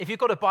If you've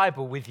got a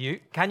Bible with you,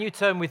 can you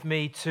turn with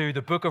me to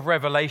the book of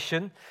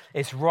Revelation?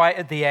 It's right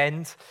at the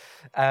end.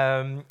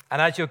 And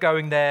as you're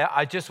going there,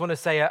 I just want to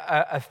say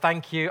a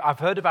thank you. I've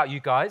heard about you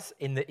guys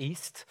in the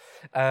East,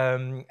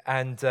 and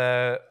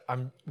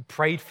I'm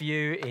prayed for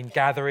you in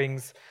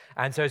gatherings.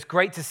 And so it's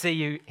great to see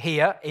you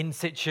here in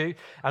situ. And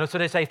I just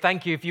want to say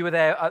thank you. If you were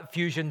there at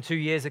Fusion 2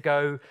 years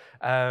ago,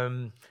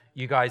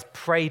 you guys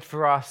prayed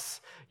for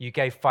us. You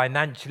gave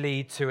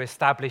financially to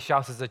establish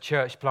us as a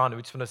church plant.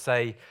 We just want to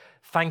say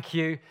thank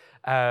you.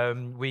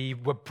 We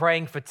were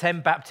praying for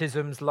 10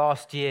 baptisms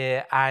last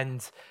year,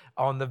 and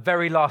on the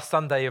very last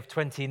Sunday of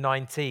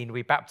 2019,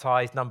 we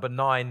baptized number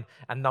 9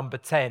 and number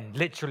 10,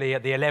 literally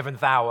at the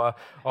 11th hour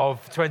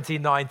of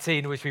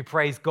 2019, which we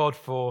praise God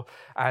for.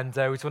 And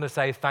we just want to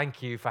say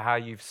thank you for how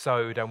you've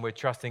sowed, and we're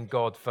trusting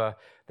God for,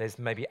 there's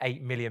maybe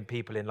 8 million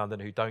people in London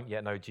who don't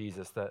yet know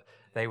Jesus, that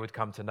they would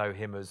come to know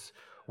him as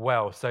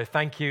well. So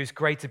thank you. It's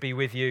great to be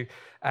with you.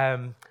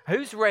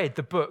 Who's read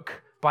the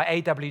book by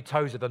A.W.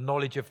 Tozer, The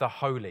Knowledge of the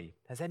Holy?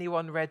 Has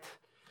anyone read?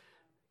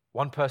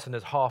 One person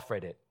has half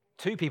read it.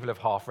 2 people have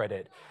half read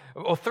it.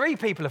 Or 3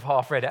 people have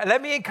half read it. And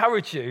let me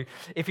encourage you,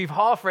 if you've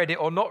half read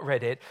it or not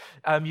read it,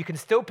 you can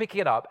still pick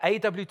it up.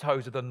 A.W.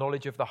 Tozer, The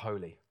Knowledge of the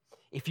Holy.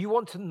 If you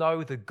want to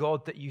know the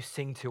God that you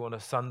sing to on a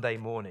Sunday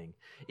morning,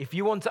 if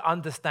you want to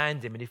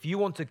understand him, and if you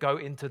want to go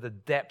into the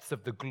depths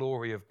of the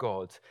glory of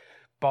God,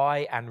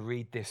 buy and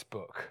read this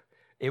book.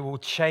 It will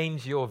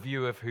change your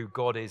view of who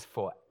God is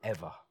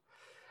forever.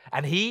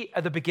 And he,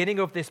 at the beginning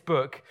of this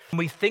book, when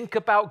we think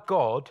about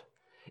God,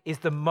 is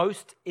the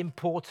most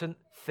important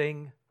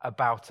thing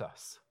about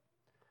us.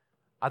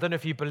 I don't know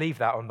if you believe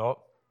that or not.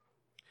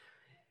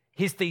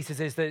 His thesis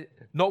is that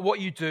not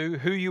what you do,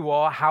 who you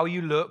are, how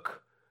you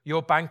look,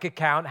 your bank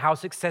account, how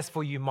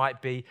successful you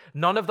might be,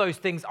 none of those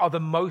things are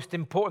the most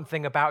important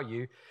thing about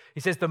you.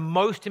 He says the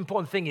most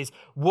important thing is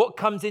what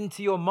comes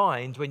into your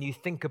mind when you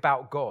think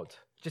about God.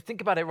 Just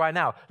think about it right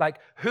now. Like,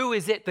 who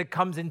is it that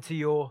comes into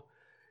your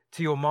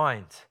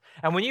mind?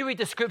 And when you read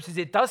the scriptures,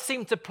 it does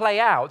seem to play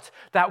out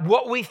that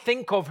what we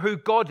think of who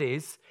God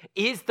is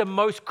the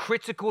most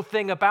critical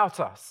thing about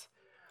us.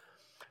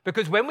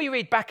 Because when we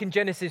read back in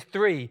Genesis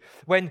 3,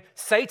 when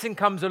Satan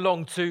comes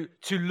along to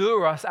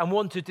lure us and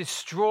want to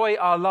destroy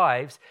our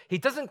lives, he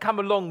doesn't come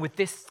along with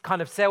this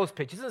kind of sales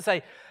pitch. He doesn't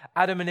say,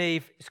 Adam and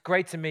Eve, it's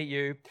great to meet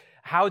you.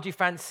 How do you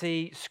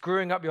fancy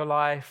screwing up your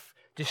life,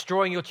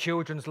 destroying your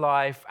children's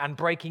life, and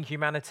breaking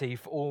humanity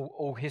for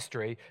all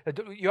history?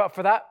 You up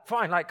for that?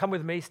 Fine, come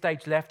with me,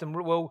 stage left, and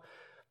we'll...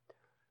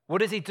 What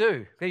does he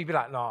do? He'd be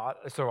like, no,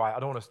 it's all right, I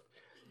don't want to...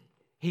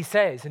 He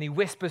says, and he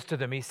whispers to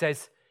them, he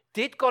says,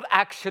 did God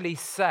actually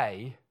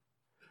say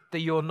that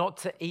you're not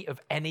to eat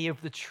of any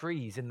of the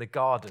trees in the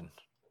garden?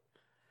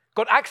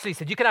 God actually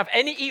said you can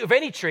eat of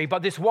any tree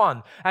but this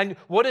one. And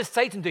what does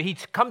Satan do? He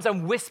comes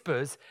and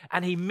whispers,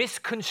 and he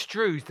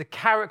misconstrues the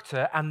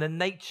character and the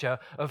nature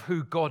of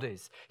who God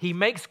is. He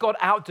makes God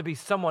out to be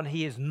someone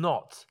he is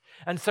not.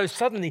 And so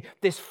suddenly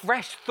this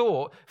fresh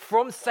thought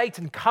from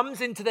Satan comes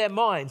into their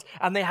minds,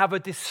 and they have a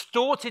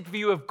distorted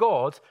view of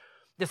God,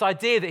 this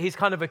idea that he's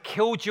kind of a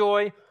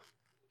killjoy,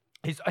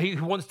 he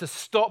wants to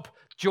stop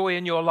joy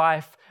in your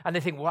life. And they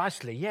think, well,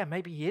 actually, yeah,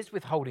 maybe he is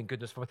withholding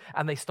goodness from us.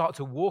 And they start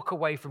to walk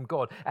away from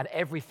God, and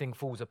everything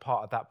falls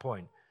apart at that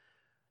point.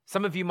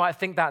 Some of you might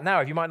think that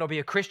now. You might not be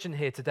a Christian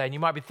here today, and you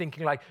might be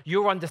thinking like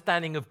your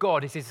understanding of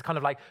God is this kind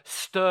of like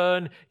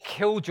stern,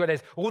 killjoy.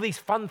 There's all these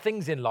fun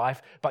things in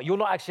life, but you're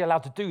not actually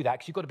allowed to do that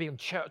because you've got to be in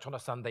church on a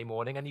Sunday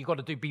morning, and you've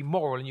got to be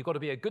moral, and you've got to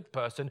be a good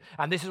person.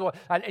 And this is what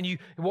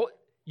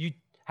you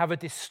have a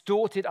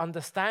distorted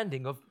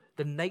understanding of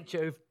the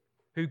nature of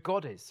who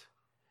God is.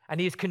 And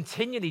he is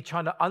continually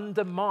trying to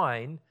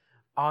undermine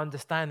our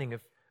understanding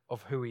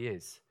of who he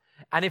is.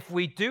 And if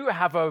we do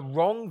have a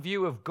wrong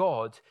view of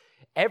God,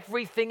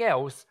 everything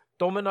else,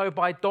 domino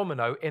by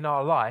domino in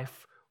our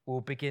life,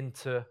 will begin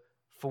to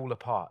fall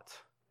apart.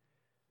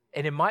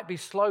 And it might be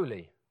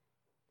slowly.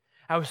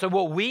 And so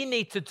what we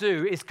need to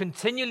do is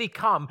continually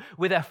come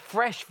with a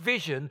fresh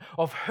vision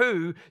of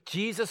who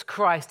Jesus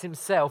Christ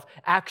himself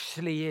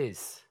actually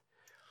is.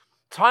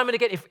 Time and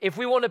again, if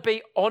we want to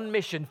be on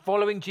mission,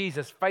 following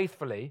Jesus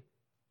faithfully,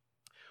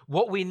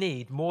 what we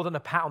need more than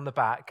a pat on the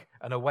back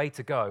and a way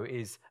to go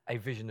is a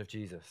vision of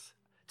Jesus,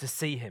 to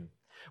see him.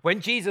 When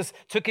Jesus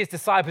took his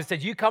disciples and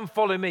said, you come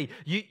follow me,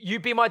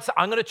 you be my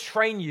disciple, I'm going to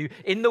train you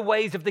in the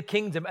ways of the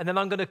kingdom, and then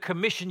I'm going to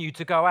commission you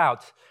to go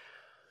out.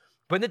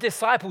 When the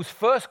disciples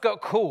first got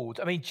called,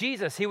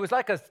 Jesus, he was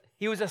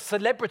a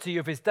celebrity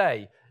of his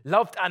day,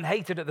 loved and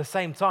hated at the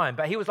same time,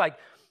 but he was like,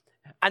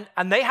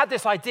 and they had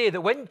this idea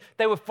that when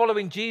they were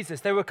following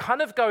Jesus, they were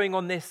kind of going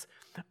on this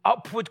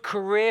upward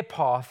career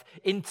path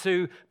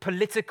into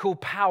political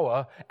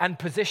power and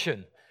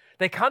position.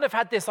 They kind of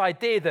had this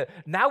idea that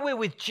now we're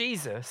with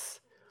Jesus,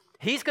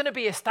 he's going to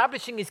be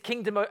establishing his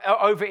kingdom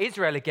over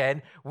Israel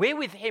again. We're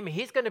with him.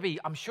 He's going to be,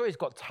 I'm sure he's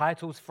got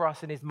titles for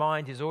us in his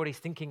mind. He's already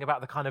thinking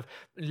about the kind of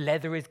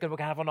leather we're going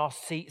to have on our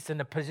seats and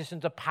the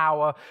positions of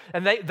power.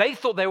 And they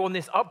thought they were on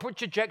this upward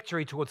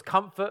trajectory towards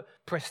comfort,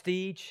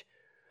 prestige.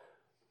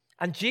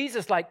 And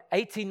Jesus, like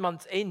 18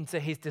 months into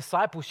his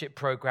discipleship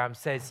program,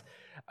 says,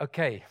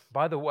 okay,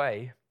 by the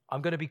way,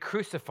 I'm going to be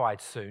crucified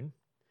soon.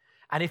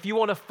 And if you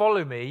want to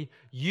follow me,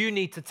 you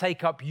need to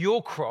take up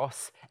your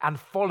cross and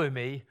follow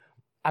me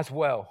as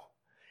well.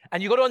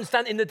 And you've got to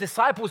understand, in the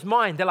disciples'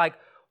 mind, they're like,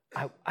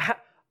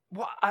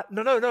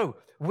 no.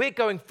 We're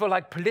going for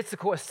like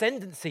political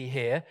ascendancy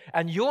here,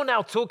 and you're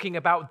now talking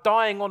about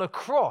dying on a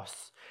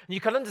cross. And you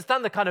can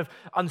understand the kind of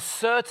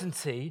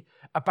uncertainty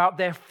about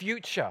their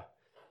future.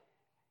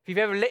 If you've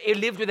ever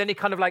lived with any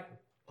kind of like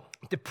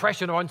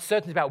depression or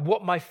uncertainty about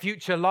what my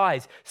future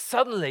lies,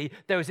 suddenly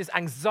there was this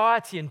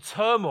anxiety and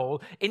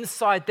turmoil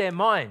inside their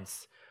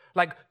minds.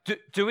 Like,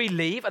 do we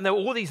leave? And there were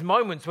all these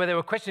moments where they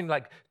were questioning,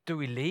 like, do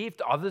we leave?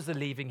 Others are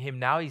leaving him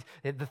now.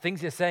 The things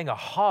they're saying are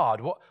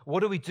hard. What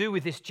do we do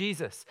with this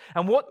Jesus?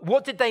 And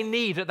what did they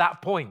need at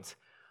that point?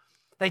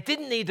 They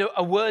didn't need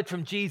a word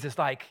from Jesus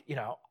like,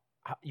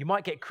 you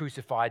might get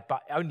crucified,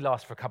 but it only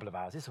lasts for a couple of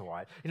hours. It's all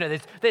right.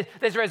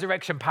 There's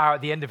resurrection power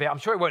at the end of it. I'm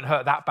sure it won't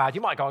hurt that bad.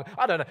 You might go,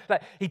 I don't know.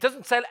 Like, he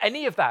doesn't say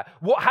any of that.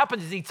 What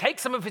happens is he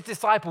takes some of his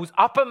disciples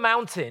up a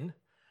mountain,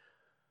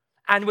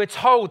 and we're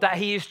told that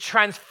he is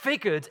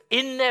transfigured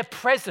in their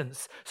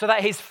presence so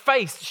that his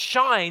face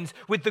shines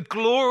with the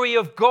glory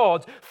of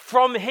God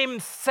from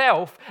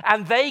himself,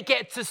 and they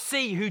get to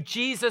see who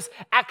Jesus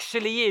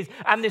actually is.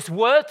 And this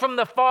word from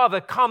the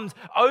Father comes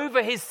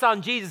over his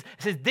son, Jesus.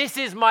 It says, this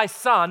is my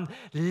son,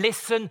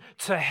 listen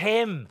to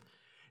him.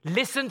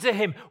 Listen to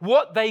him.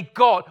 What they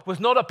got was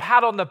not a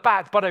pat on the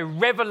back, but a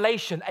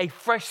revelation, a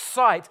fresh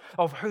sight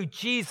of who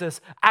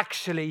Jesus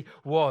actually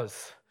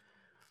was.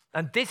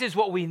 And this is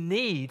what we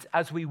need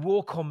as we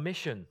walk on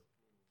mission.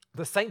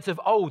 The saints of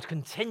old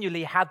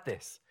continually had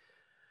this.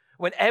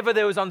 Whenever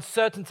there was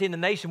uncertainty in the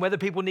nation, whether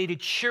people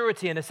needed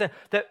surety in a sense,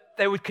 that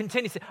they would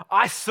continue to say,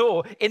 I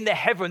saw in the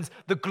heavens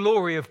the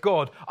glory of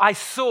God. I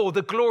saw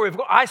the glory of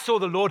God. I saw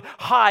the Lord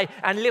high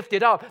and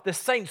lifted up. The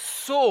saints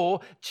saw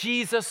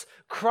Jesus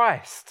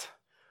Christ.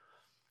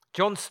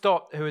 John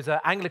Stott, who is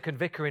an Anglican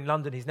vicar in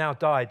London, he's now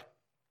died.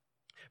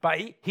 But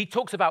he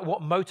talks about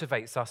what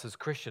motivates us as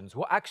Christians,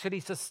 what actually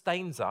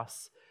sustains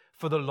us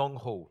for the long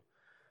haul.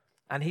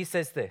 And he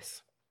says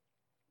this: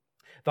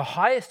 the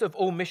highest of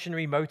all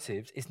missionary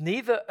motives is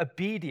neither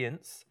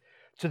obedience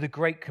to the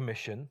Great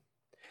Commission,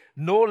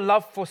 nor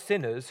love for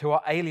sinners who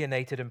are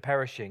alienated and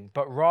perishing,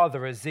 but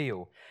rather a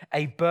zeal,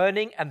 a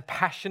burning and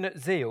passionate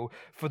zeal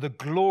for the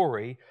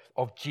glory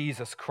of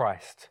Jesus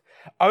Christ.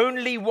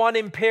 Only one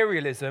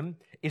imperialism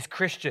is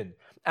Christian,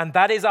 and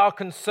that is our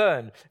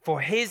concern for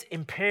his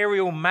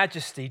imperial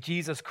majesty,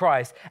 Jesus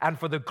Christ, and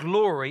for the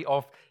glory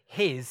of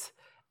his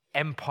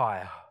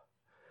empire.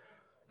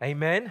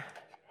 Amen.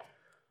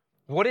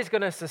 What is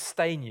going to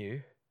sustain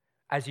you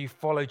as you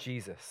follow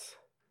Jesus,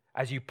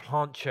 as you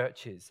plant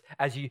churches,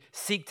 as you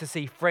seek to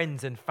see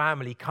friends and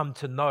family come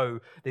to know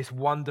this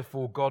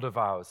wonderful God of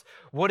ours?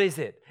 What is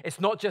it?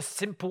 It's not just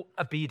simple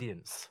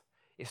obedience.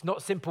 It's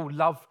not simple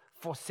love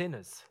for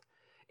sinners.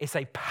 It's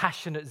a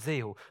passionate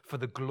zeal for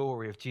the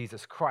glory of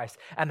Jesus Christ.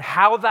 And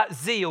how that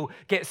zeal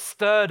gets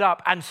stirred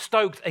up and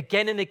stoked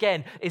again and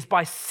again is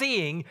by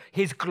seeing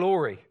his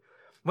glory.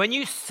 When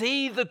you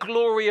see the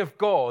glory of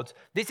God,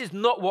 this is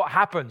not what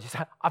happens. You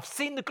say, I've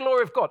seen the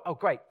glory of God. Oh,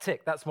 great,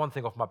 tick. That's one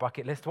thing off my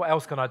bucket list. What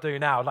else can I do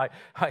now? Like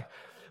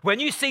when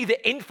you see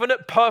the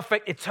infinite,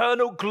 perfect,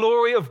 eternal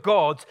glory of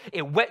God,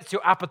 it whets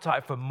your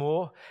appetite for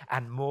more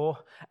and more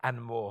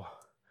and more.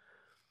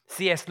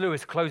 C.S.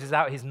 Lewis closes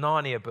out his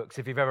Narnia books,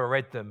 if you've ever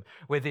read them,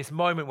 with this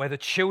moment where the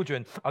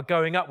children are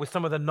going up with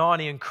some of the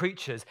Narnian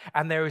creatures,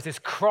 and there is this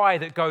cry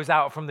that goes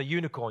out from the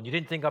unicorn. You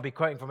didn't think I'd be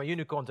quoting from a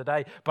unicorn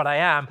today, but I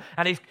am.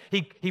 And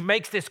he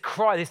makes this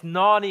cry, this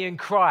Narnian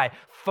cry,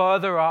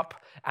 further up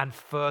and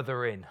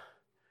further in.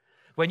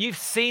 When you've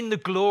seen the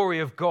glory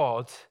of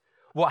God,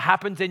 what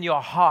happens in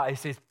your heart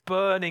is this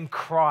burning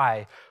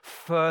cry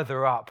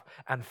further up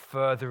and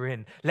further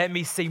in. Let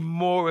me see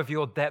more of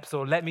your depths,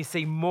 or let me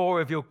see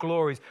more of your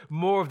glories,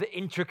 more of the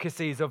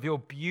intricacies of your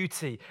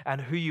beauty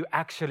and who you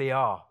actually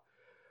are.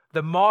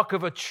 The mark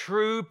of a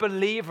true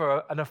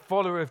believer and a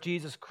follower of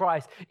Jesus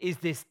Christ is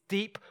this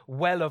deep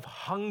well of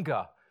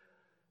hunger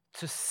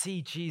to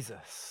see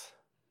Jesus.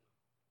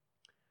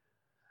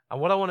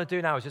 And what I want to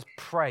do now is just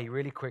pray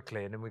really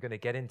quickly, and then we're going to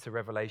get into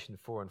Revelation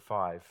 4 and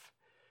 5.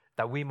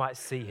 That we might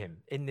see him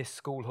in this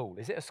school hall.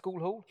 Is it a school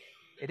hall?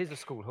 It is a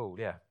school hall,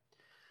 yeah.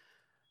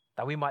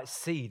 That we might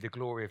see the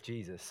glory of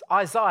Jesus.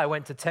 Isaiah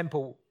went to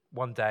temple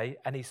one day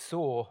and he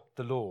saw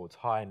the Lord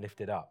high and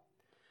lifted up.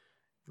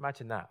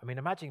 Imagine that. I mean,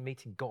 imagine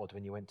meeting God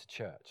when you went to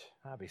church.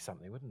 That'd be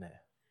something, wouldn't it?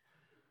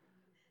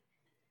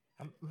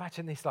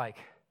 Imagine this like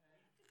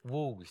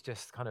walls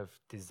just kind of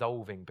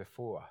dissolving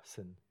before us.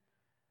 And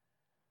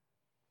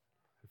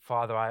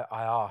Father, I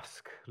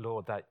ask,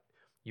 Lord, that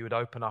you would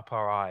open up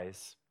our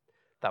eyes,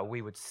 that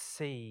we would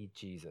see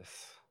Jesus.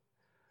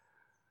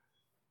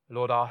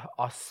 Lord, our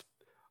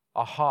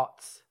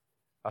hearts,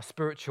 our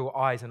spiritual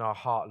eyes in our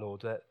heart,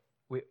 Lord, that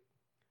we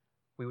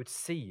would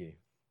see you.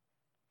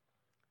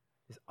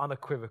 This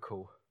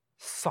unequivocal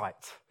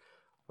sight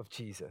of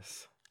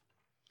Jesus.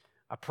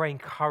 I pray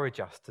encourage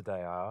us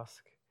today, I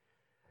ask.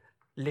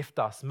 Lift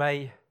us.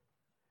 May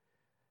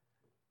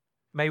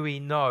we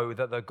know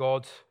that the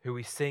God who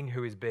we sing,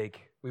 who is big,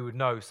 we would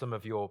know some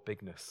of your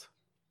bigness.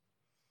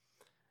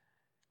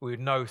 We would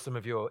know some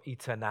of your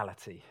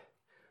eternality.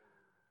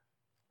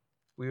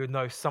 We would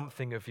know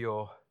something of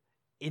your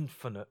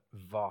infinite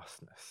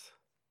vastness.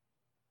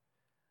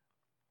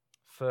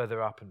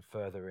 Further up and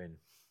further in.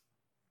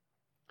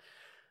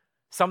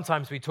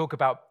 Sometimes we talk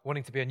about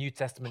wanting to be a New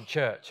Testament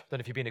church. I don't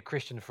know if you've been a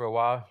Christian for a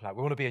while. Like,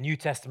 we want to be a New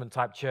Testament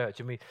type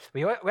church. And we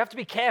have to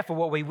be careful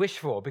what we wish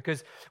for,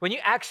 because when you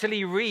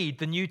actually read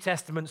the New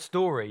Testament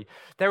story,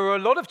 there are a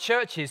lot of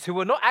churches who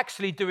are not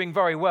actually doing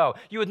very well.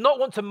 You would not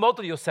want to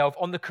model yourself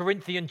on the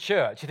Corinthian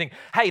church. You think,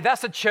 hey,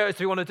 that's a church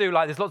we want to do.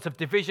 Like, there's lots of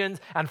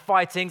divisions and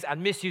fightings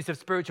and misuse of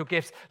spiritual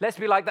gifts. Let's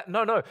be like that.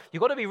 No.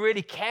 You've got to be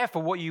really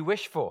careful what you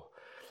wish for.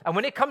 And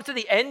when it comes to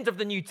the end of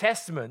the New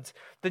Testament,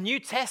 the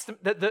New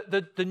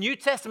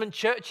Testament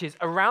churches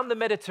around the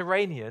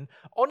Mediterranean,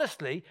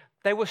 honestly,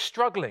 they were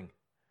struggling.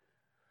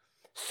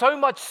 So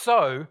much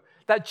so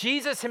that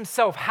Jesus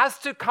himself has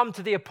to come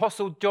to the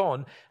Apostle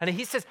John, and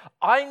he says,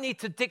 I need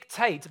to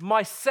dictate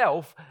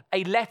myself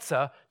a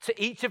letter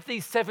to each of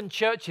these 7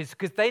 churches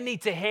because they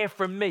need to hear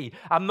from me.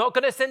 I'm not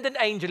going to send an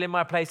angel in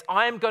my place.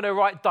 I am going to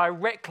write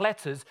direct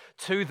letters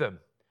to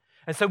them.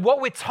 And so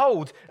what we're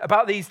told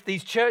about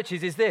these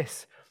churches is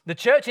this. The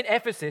church in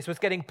Ephesus was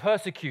getting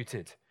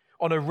persecuted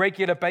on a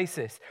regular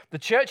basis. The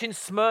church in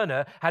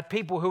Smyrna had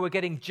people who were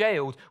getting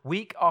jailed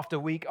week after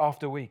week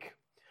after week.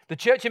 The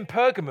church in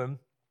Pergamum,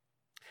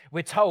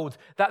 we're told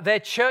that their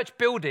church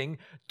building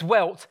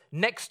dwelt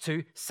next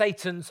to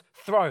Satan's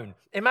throne.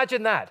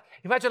 Imagine that.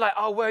 Imagine like,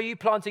 oh, where are you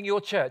planting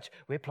your church?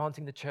 We're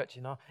planting the church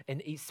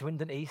in East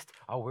Swindon East.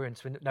 Oh, we're in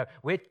Swindon. No,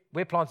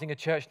 we're planting a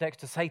church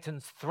next to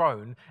Satan's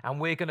throne, and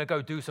we're going to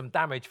go do some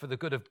damage for the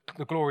good of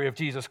the glory of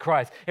Jesus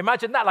Christ.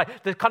 Imagine that,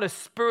 like the kind of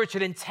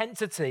spiritual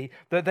intensity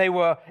that they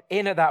were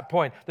in at that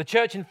point. The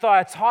church in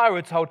Thyatira,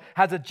 we're told,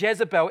 has a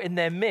Jezebel in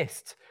their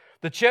midst.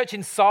 The church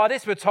in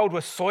Sardis, we're told,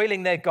 were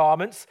soiling their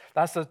garments.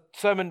 That's a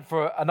sermon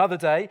for another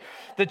day.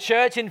 The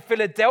church in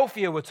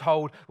Philadelphia, we're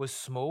told, was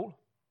small,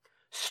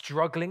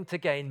 struggling to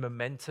gain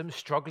momentum,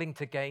 struggling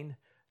to gain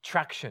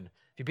traction.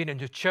 If you've been in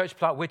a church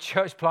plant, we're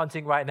church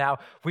planting right now.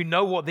 We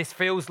know what this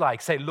feels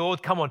like. Say,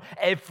 Lord, come on,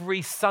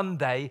 every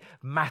Sunday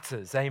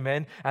matters.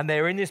 Amen. And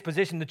they're in this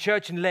position. The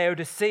church in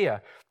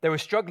Laodicea, they were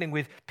struggling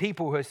with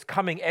people who are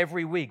coming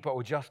every week, but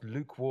were just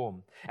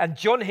lukewarm. And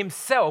John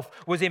himself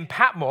was in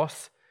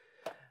Patmos,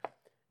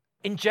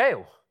 in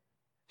jail,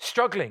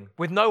 struggling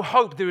with no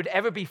hope that he would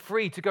ever be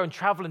free to go and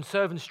travel and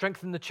serve and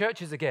strengthen the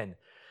churches again.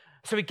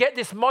 So we get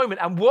this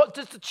moment, and what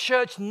does the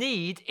church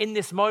need in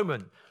this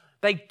moment?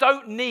 They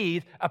don't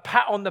need a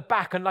pat on the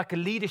back and like a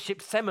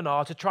leadership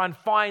seminar to try and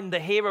find the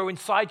hero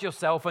inside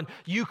yourself and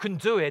you can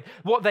do it.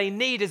 What they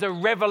need is a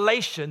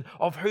revelation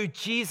of who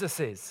Jesus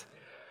is.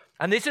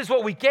 And this is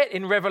what we get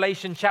in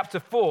Revelation chapter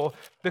 4,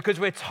 because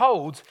we're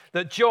told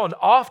that John,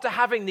 after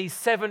having these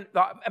 7,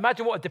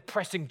 imagine what a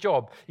depressing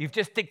job. You've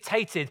just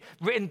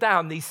written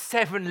down these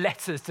 7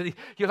 letters.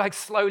 You're like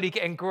slowly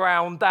getting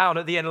ground down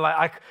at the end,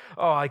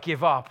 I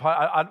give up.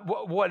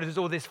 What is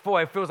all this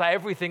for? It feels like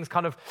everything's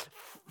kind of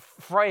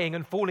fraying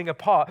and falling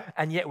apart.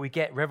 And yet we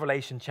get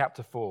Revelation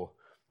chapter 4,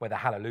 where the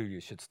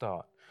hallelujah should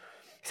start.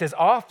 He says,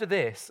 after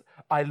this,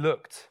 I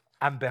looked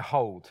and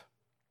behold.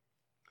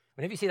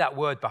 Whenever you see that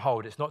word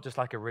behold, it's not just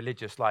like a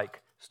religious,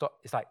 stop.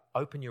 It's like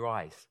open your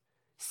eyes,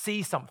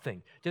 see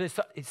something.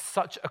 It's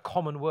such a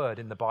common word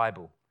in the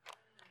Bible.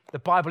 The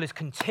Bible is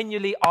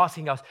continually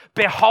asking us,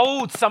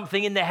 behold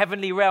something in the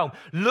heavenly realm.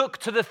 Look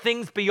to the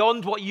things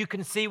beyond what you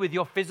can see with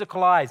your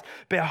physical eyes.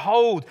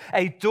 Behold,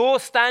 a door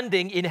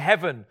standing in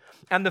heaven.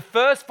 And the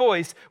first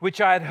voice which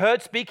I had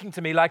heard speaking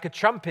to me like a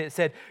trumpet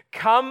said,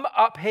 come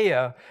up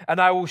here and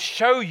I will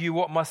show you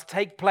what must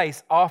take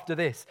place after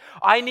this.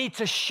 I need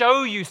to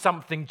show you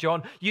something,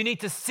 John. You need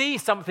to see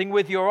something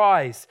with your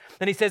eyes.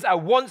 And he says,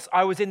 at once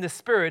I was in the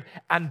spirit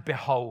and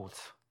behold.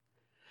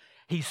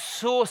 He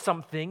saw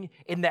something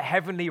in the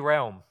heavenly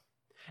realm.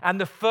 And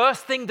the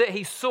first thing that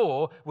he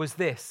saw was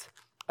this,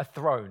 a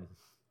throne.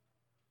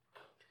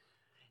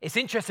 It's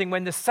interesting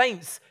when the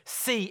saints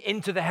see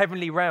into the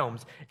heavenly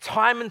realms,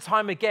 time and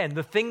time again,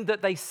 the thing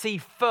that they see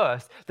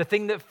first, the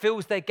thing that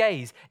fills their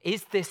gaze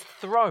is this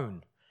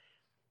throne.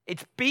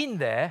 It's been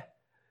there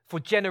for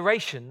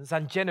generations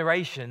and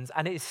generations,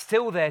 and it is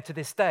still there to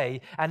this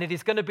day, and it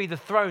is going to be the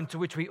throne to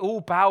which we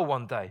all bow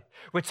one day.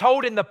 We're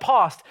told in the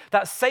past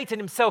that Satan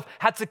himself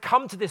had to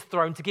come to this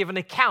throne to give an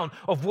account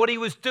of what he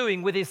was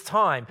doing with his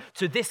time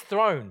to this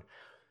throne.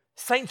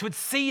 Saints would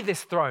see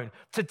this throne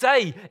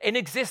today in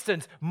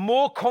existence,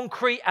 more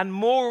concrete and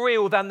more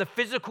real than the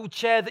physical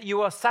chair that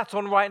you are sat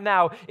on right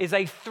now, is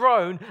a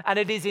throne, and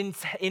it is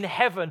in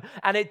heaven,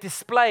 and it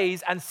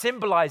displays and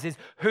symbolizes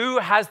who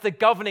has the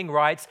governing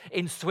rights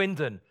in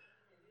Swindon.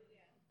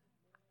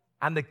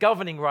 And the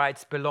governing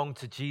rights belong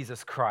to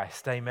Jesus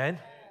Christ. Amen.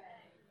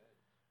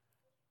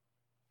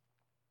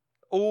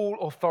 All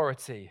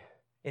authority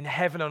in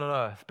heaven and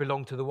on earth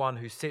belong to the one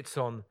who sits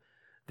on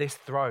this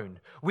throne.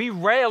 We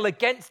rail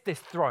against this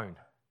throne.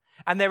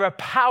 And there are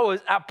powers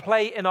at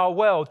play in our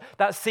world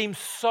that seem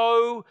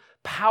so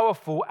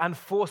powerful and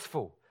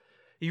forceful.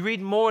 You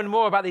read more and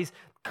more about these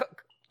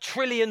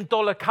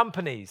trillion-dollar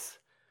companies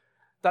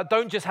that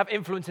don't just have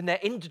influence in their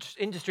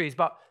industries,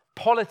 but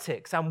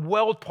politics and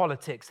world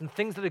politics and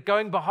things that are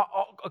going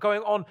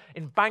on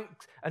in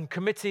banks and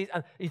committees.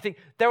 And you think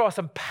there are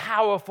some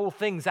powerful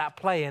things at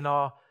play in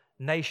our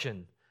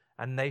nation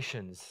and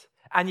nations.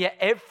 And yet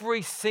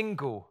every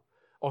single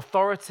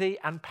authority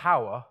and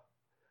power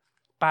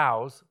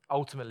bows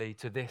ultimately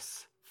to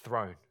this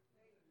throne.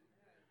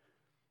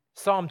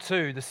 Psalm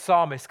 2, the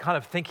psalmist kind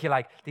of thinking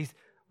like these,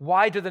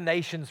 why do the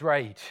nations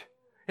rage?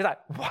 He's like,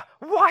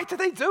 why do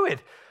they do it?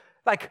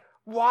 Like,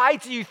 why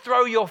do you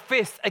throw your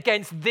fist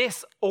against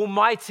this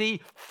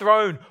almighty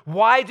throne?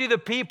 Why do the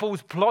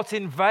peoples plot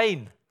in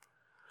vain?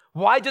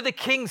 Why do the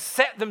kings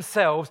set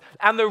themselves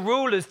and the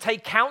rulers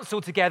take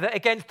counsel together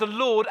against the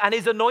Lord and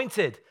his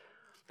anointed?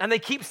 And they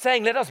keep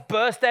saying, let us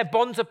burst their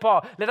bonds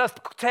apart. Let us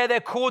tear their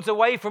cords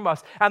away from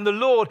us. And the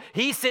Lord,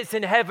 he sits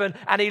in heaven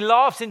and he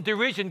laughs in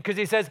derision because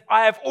he says,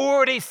 I have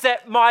already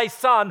set my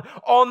son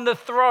on the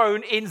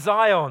throne in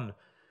Zion.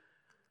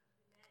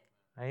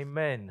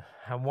 Amen.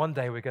 And one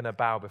day we're going to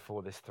bow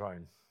before this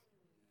throne.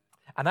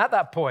 And at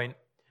that point,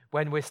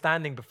 when we're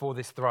standing before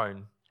this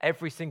throne,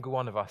 every single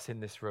one of us in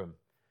this room,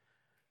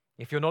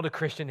 if you're not a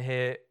Christian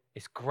here,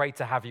 it's great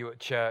to have you at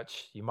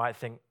church. You might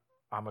think,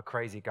 I'm a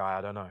crazy guy,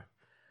 I don't know.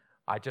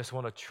 I just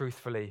want to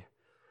truthfully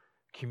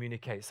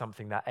communicate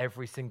something that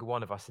every single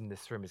one of us in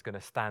this room is going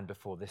to stand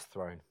before this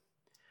throne.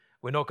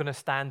 We're not going to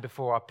stand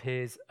before our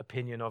peers'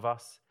 opinion of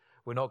us.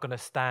 We're not going to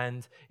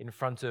stand in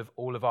front of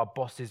all of our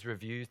bosses'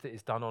 reviews that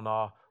is done on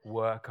our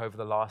work over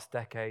the last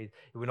decade.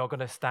 We're not going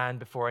to stand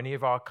before any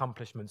of our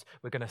accomplishments.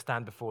 We're going to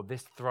stand before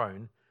this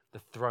throne, the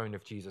throne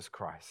of Jesus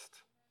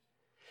Christ.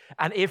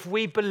 And if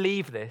we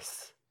believe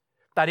this,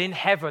 that in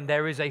heaven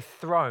there is a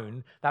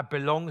throne that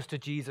belongs to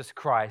Jesus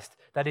Christ,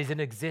 that is in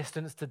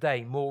existence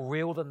today, more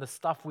real than the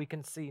stuff we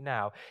can see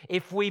now.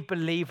 If we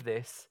believe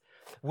this,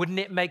 wouldn't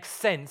it make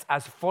sense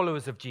as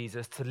followers of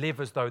Jesus to live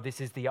as though this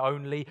is the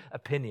only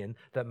opinion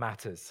that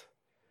matters?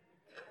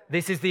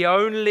 This is the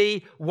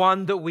only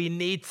one that we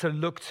need to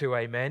look to,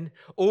 amen?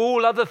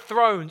 All other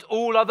thrones,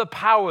 all other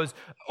powers,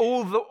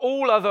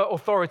 all other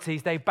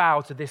authorities, they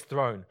bow to this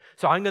throne.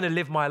 So I'm going to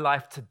live my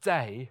life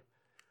today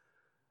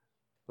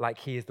like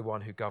he is the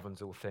one who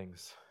governs all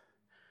things.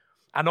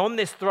 And on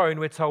this throne,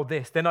 we're told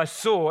this. Then I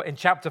saw in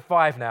chapter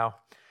 5 now,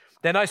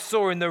 then I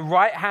saw in the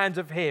right hand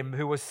of him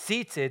who was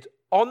seated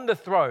on the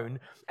throne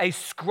a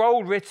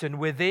scroll written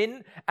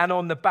within and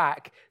on the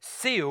back,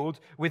 sealed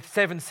with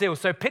 7 seals.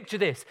 So picture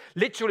this.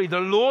 Literally, the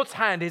Lord's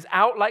hand is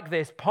out like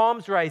this,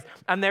 palms raised,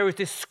 and there is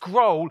this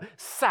scroll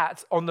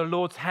sat on the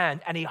Lord's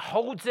hand, and he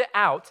holds it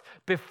out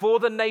before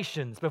the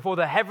nations, before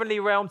the heavenly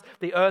realms,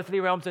 the earthly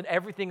realms, and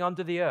everything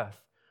under the earth.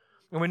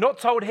 And we're not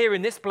told here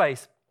in this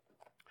place,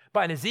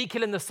 but in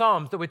Ezekiel and the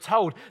Psalms, that we're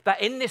told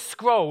that in this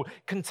scroll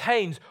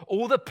contains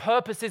all the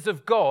purposes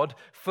of God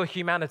for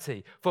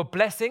humanity, for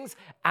blessings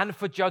and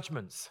for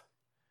judgments.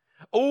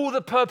 All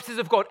the purposes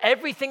of God,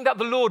 everything that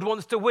the Lord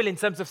wants to will in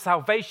terms of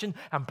salvation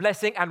and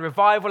blessing and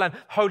revival and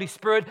Holy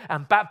Spirit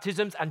and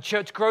baptisms and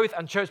church growth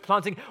and church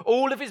planting,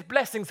 all of his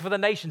blessings for the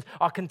nations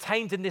are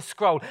contained in this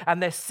scroll,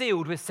 and they're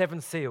sealed with 7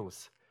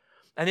 seals.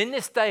 And in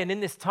this day and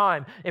in this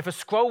time, if a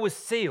scroll was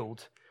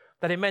sealed,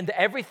 that it meant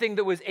that everything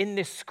that was in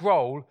this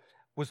scroll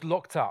was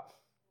locked up.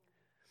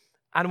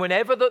 And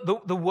whenever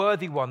the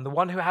worthy one, the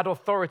one who had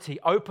authority,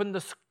 opened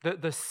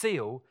the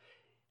seal,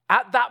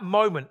 at that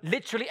moment,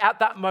 literally at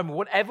that moment,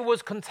 whatever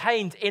was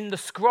contained in the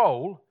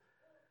scroll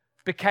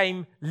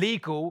became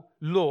legal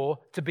law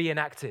to be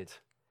enacted.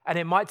 And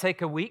it might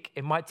take a week,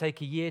 it might take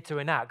a year to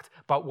enact,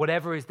 but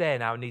whatever is there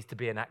now needs to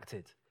be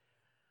enacted.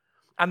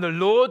 And the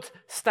Lord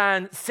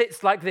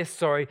sits like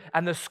this,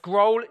 and the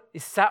scroll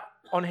is sat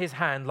on his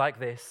hand like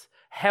this,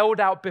 held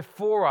out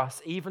before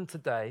us even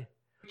today,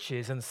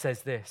 and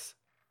says this: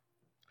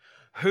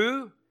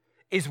 who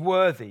is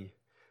worthy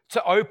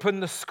to open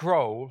the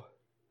scroll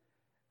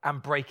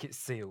and break its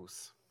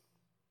seals?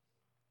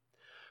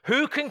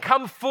 Who can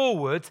come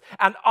forward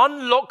and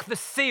unlock the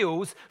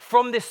seals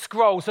from this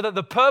scroll so that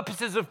the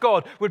purposes of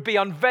God would be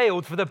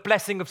unveiled for the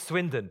blessing of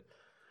Swindon,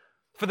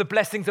 for the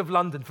blessings of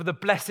London, for the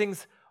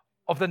blessings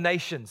of the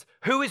nations?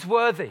 Who is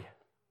worthy?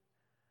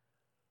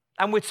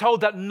 And we're told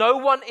that no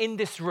one in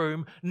this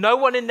room, no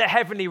one in the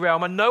heavenly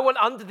realm, and no one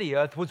under the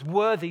earth was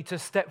worthy to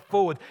step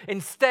forward.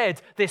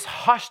 Instead, this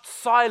hushed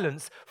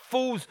silence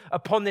falls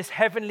upon this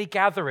heavenly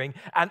gathering,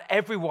 and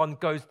everyone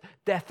goes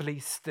deathly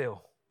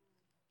still.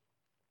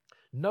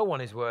 No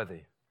one is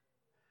worthy.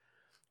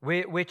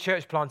 We're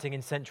church planting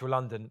in central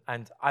London,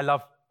 and I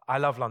love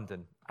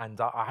London,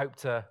 and I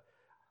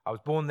was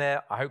born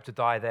there, I hope to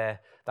die there.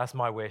 That's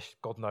my wish,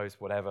 God knows,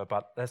 whatever,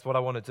 but that's what I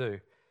want to do.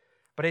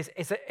 But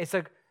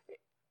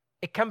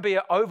it can be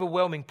an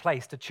overwhelming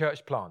place to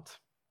church plant.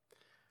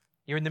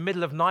 You're in the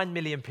middle of 9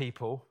 million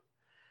people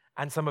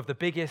and some of the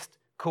biggest,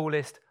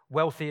 coolest,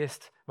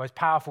 wealthiest, most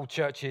powerful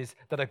churches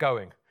that are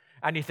going.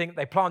 And you think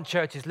they plant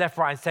churches left,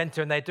 right, and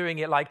center, and they're doing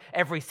it like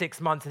every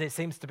 6 months, and it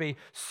seems to be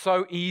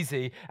so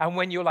easy. And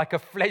when you're like a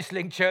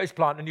fledgling church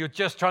plant and you're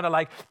just trying to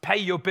like pay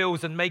your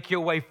bills and make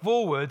your way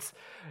forwards,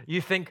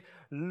 you think,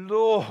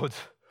 Lord,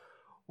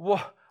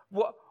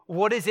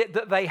 what is it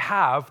that they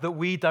have that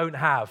we don't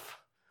have?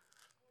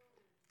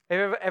 Have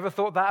you ever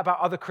thought that about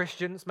other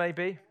Christians,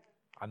 maybe?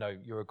 I know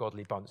you're a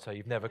godly bunch, so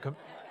you've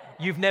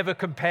never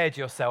compared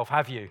yourself,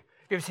 have you?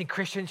 Have you ever seen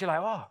Christians, you're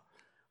like, oh,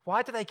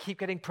 why do they keep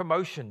getting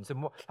promotions?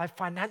 And like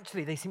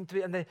financially, they seem to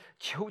be, and their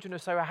children are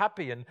so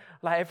happy, and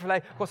like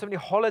got so many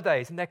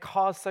holidays, and their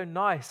car's so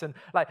nice, and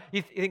like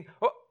you think,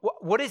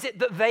 what is it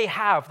that they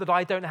have that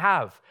I don't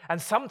have? And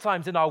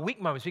sometimes in our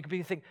weak moments, we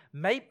could think,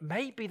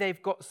 maybe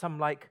they've got some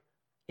like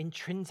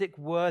intrinsic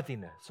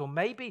worthiness, or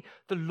maybe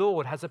the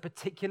Lord has a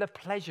particular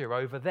pleasure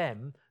over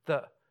them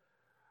that,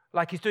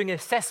 like He's doing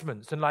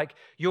assessments, and like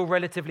you're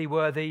relatively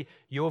worthy,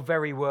 you're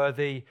very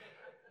worthy.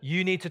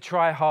 You need to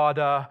try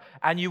harder.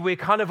 And we're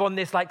kind of on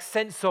this like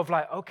sense of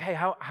like, okay,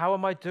 how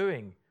am I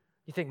doing?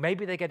 You think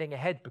maybe they're getting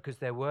ahead because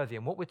they're worthy.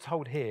 And what we're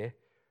told here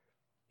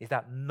is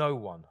that no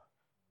one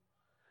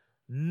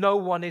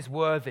is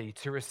worthy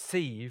to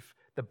receive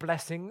the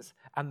blessings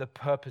and the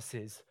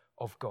purposes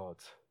of God.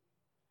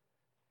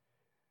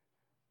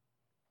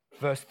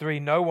 Verse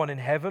 3, no one in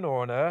heaven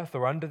or on earth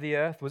or under the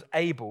earth was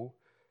able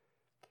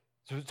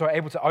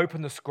to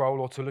open the scroll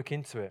or to look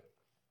into it.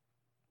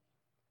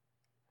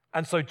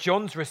 And so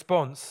John's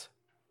response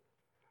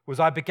was,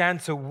 I began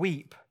to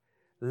weep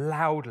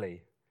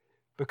loudly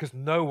because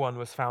no one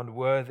was found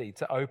worthy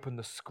to open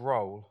the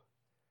scroll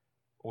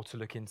or to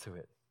look into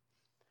it.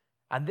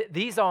 And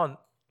these aren't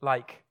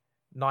like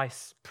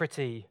nice,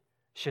 pretty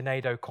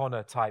Sinead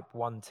O'Connor type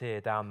one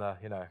tear down the,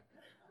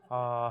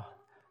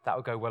 that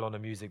would go well on a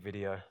music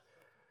video.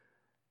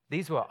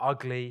 These were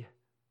ugly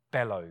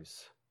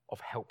bellows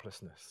of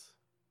helplessness.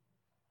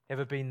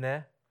 Ever been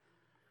there?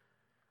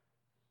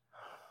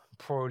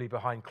 Probably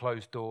behind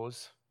closed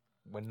doors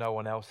when no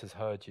one else has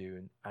heard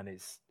you, and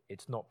it's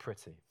not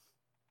pretty.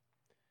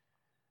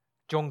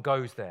 John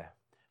goes there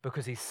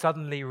because he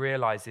suddenly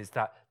realizes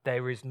that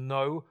there is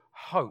no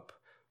hope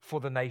for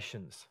the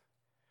nations.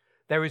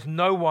 There is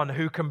no one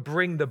who can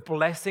bring the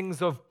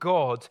blessings of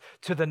God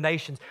to the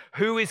nations.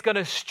 Who is going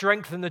to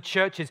strengthen the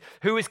churches?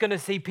 Who is going to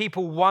see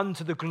people won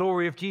to the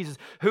glory of Jesus?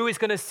 Who is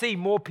going to see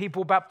more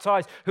people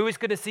baptized? Who is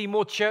going to see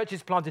more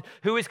churches planted?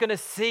 Who is going to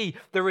see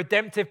the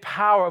redemptive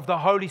power of the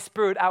Holy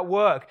Spirit at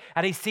work?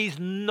 And he sees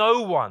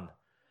no one.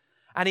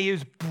 And he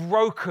is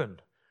broken.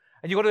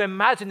 And you've got to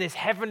imagine this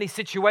heavenly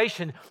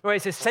situation where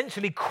it's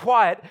essentially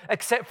quiet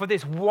except for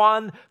this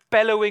one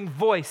bellowing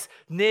voice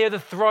near the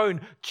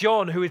throne.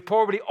 John, who is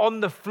probably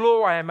on the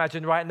floor, I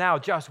imagine right now,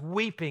 just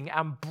weeping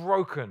and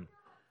broken.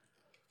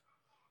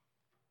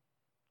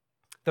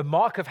 The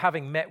mark of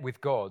having met with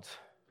God,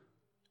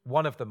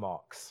 one of the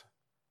marks,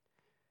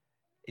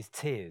 is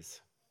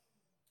tears.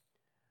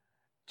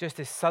 Just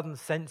this sudden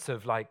sense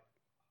of like,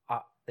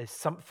 there's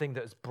something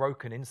that's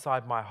broken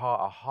inside my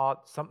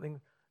heart, something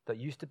that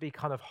used to be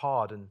kind of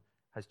hard and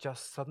has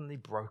just suddenly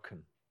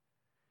broken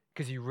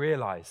because you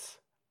realize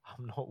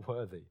I'm not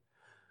worthy.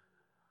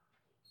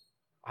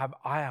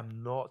 I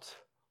am not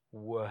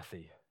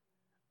worthy.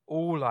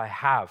 All I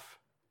have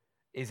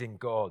is in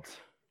God,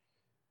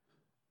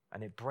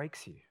 and it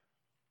breaks you.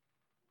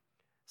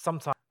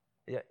 Sometimes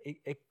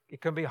it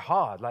can be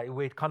hard. Like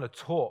we're kind of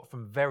taught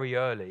from very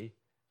early,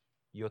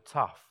 you're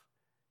tough.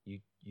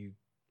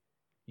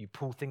 You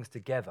pull things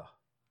together.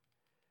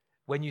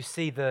 When you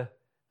see the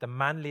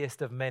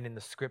manliest of men in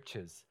the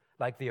scriptures,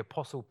 like the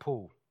Apostle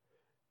Paul.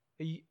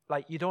 You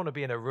don't want to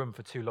be in a room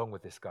for too long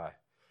with this guy.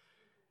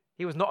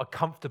 He was not a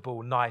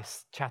comfortable,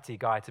 nice, chatty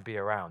guy to be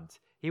around.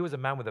 He was a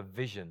man with a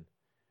vision.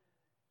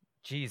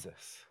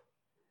 Jesus.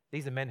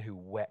 These are men who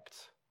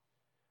wept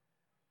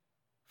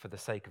for the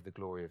sake of the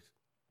glory of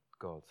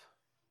God.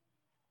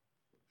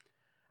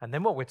 And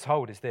then what we're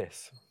told is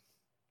this.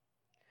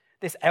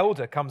 This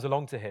elder comes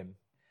along to him,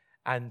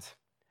 and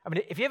I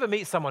mean, if you ever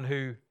meet someone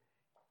who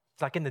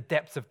it's like in the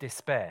depths of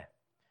despair.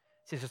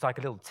 This is just like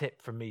a little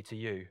tip from me to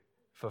you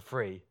for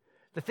free.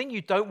 The thing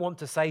you don't want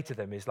to say to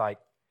them is like,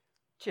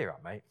 cheer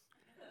up, mate.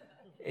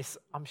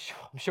 I'm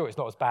sure it's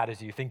not as bad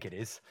as you think it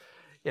is.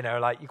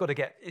 Like you've got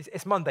to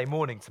it's Monday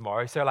morning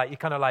tomorrow. So like you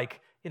kind of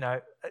like,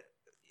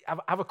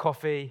 have a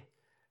coffee.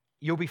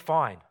 You'll be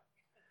fine.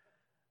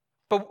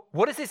 But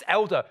what does this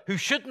elder, who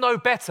should know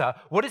better,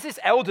 what does this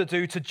elder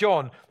do to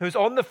John, who's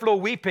on the floor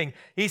weeping?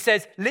 He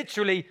says,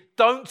 literally,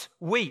 don't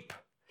weep.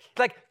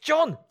 Like,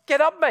 John,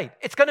 get up, mate.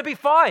 It's going to be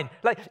fine.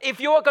 Like,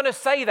 if you're going to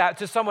say that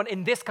to someone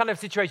in this kind of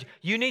situation,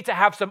 you need to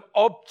have some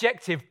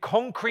objective,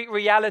 concrete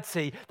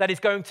reality that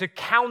is going to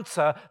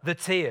counter the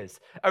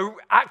tears. An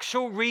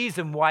actual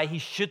reason why he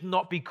should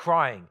not be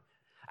crying.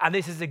 And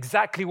this is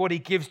exactly what he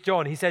gives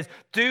John. He says,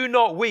 do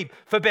not weep,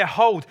 for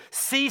behold,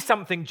 see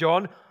something,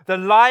 John. The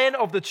Lion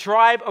of the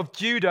tribe of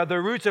Judah, the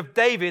Root of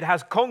David,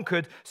 has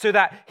conquered so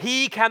that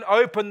he can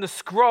open the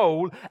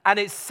scroll and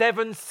its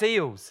 7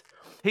 seals.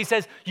 He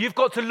says, you've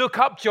got to look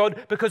up, John,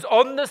 because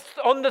on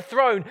the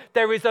throne,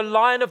 there is a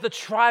Lion of the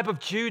tribe of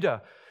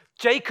Judah.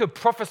 Jacob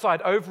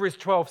prophesied over his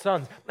 12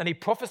 sons, and he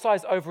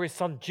prophesies over his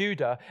son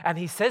Judah, and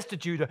he says to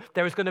Judah,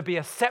 there is going to be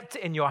a scepter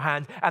in your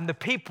hand, and the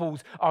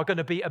peoples are going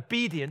to be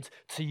obedient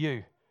to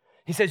you.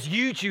 He says,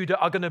 you, Judah,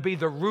 are going to be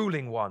the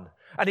ruling one.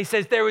 And he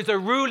says, there is a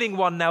ruling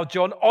one now,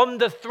 John, on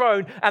the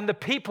throne, and the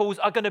peoples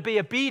are going to be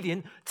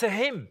obedient to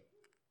him.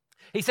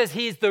 He says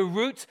he is the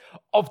root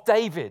of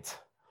David.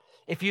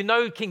 If you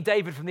know King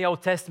David from the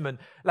Old Testament,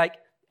 like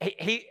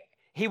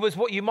he was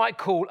what you might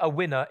call a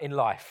winner in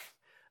life.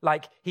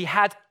 Like he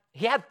had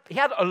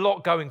a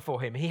lot going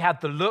for him. He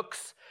had the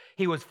looks.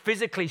 He was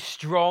physically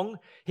strong.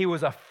 He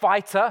was a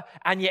fighter,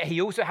 and yet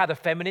he also had a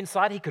feminine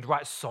side. He could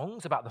write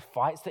songs about the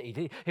fights that he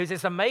did. He was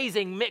this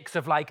amazing mix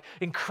of like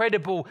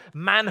incredible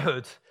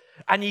manhood.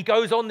 And he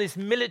goes on this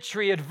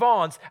military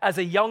advance as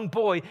a young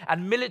boy,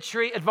 and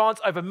military advance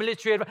over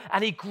military advance,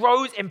 and he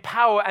grows in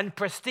power and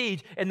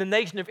prestige in the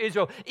nation of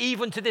Israel.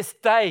 Even to this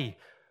day,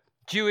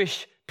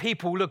 Jewish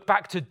people look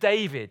back to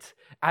David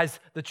as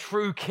the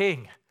true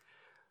king,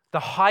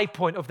 the high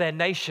point of their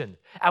nation.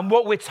 And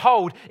what we're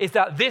told is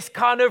that this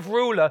kind of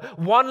ruler,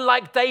 one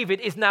like David,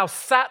 is now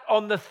sat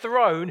on the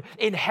throne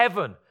in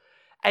heaven.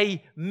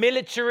 A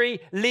military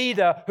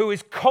leader who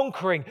is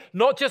conquering,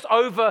 not just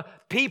over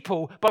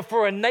people, but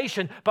for a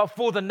nation, but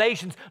for the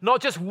nations,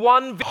 not just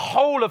one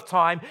whole of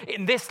time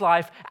in this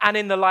life and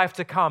in the life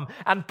to come.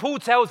 And Paul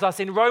tells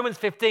us in Romans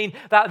 15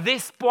 that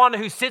this one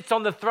who sits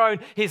on the throne,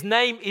 his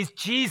name is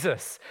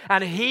Jesus,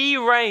 and he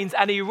reigns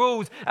and he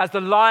rules as the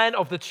Lion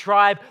of the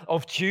tribe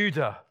of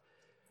Judah.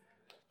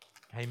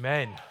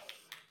 Amen.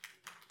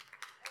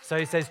 So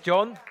he says,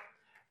 John,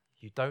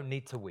 you don't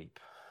need to weep.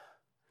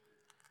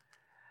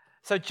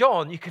 So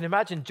John, you can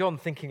imagine John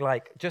thinking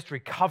like, just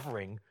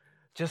recovering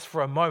just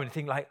for a moment,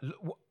 thinking like,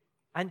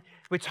 and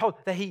we're told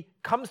that he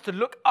comes to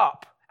look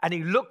up and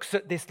he looks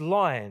at this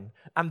lion.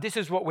 And this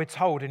is what we're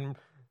told in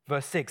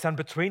verse 6. And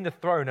between the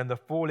throne and the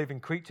four living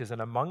creatures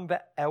and among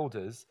the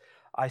elders,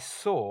 I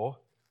saw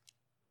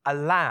a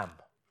lamb.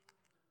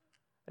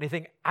 And you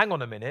think, hang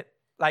on a minute,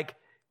 like,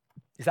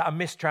 is that a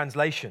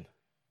mistranslation?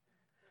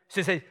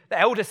 So the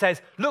elder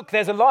says, look,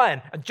 there's a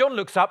lion. And John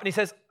looks up and he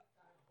says,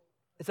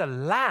 it's a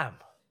lamb.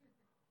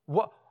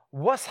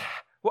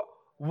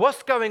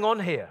 What's going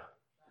on here?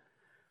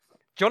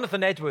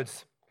 Jonathan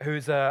Edwards,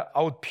 who's an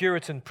old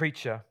Puritan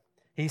preacher,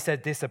 he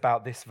said this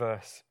about this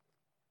verse.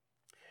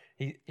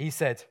 He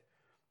said,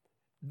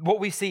 what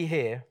we see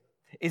here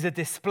is a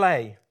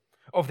display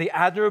of the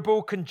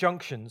admirable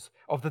conjunctions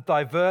of the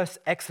diverse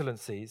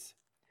excellencies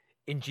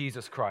in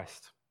Jesus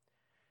Christ,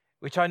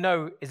 which I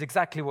know is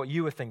exactly what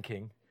you were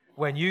thinking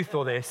when you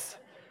thought this.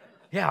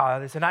 Yeah,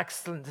 there's an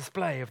excellent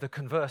display of the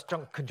converse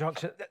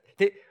conjunction.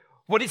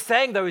 What it's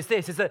saying, though, is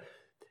this, is that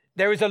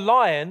there is a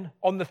lion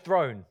on the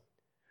throne,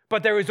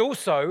 but there is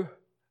also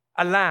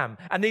a lamb.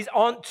 And these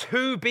aren't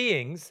two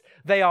beings,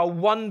 they are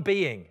one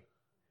being.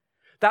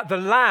 That the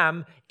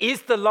lamb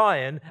is the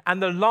lion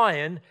and the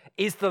lion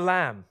is the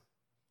lamb.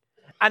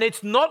 And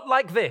it's not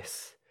like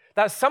this,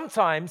 that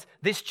sometimes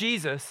this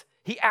Jesus,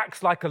 he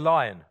acts like a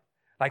lion.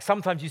 Like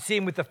sometimes you see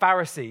him with the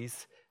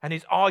Pharisees and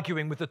he's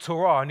arguing with the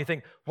Torah and you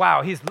think,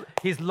 wow,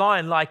 he's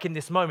lion-like in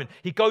this moment.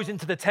 He goes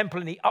into the temple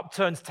and he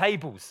upturns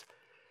tables.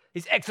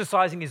 He's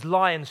exercising his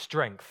lion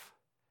strength.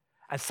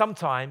 And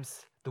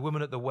sometimes the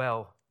woman at the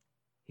well,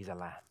 he's a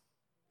lamb.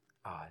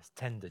 It's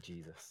tender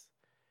Jesus.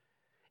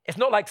 It's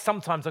not like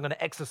sometimes I'm going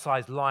to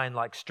exercise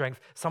lion-like strength.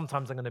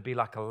 Sometimes I'm going to be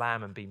like a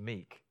lamb and be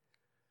meek.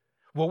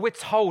 What we're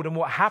told and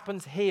what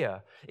happens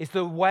here is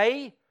the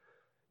way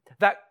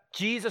that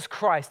Jesus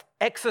Christ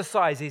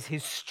exercises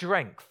his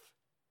strength,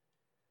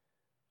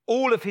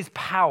 all of his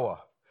power.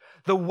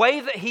 The way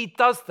that he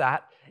does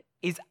that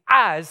is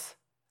as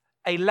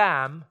a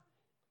lamb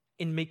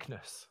in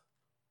meekness.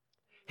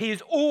 He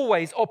is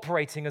always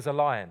operating as a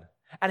lion,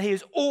 and he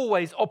is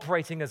always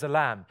operating as a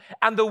lamb.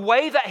 And the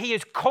way that he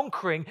is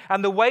conquering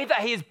and the way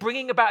that he is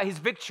bringing about his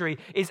victory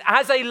is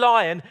as a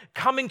lion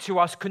coming to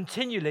us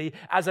continually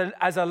as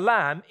a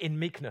lamb in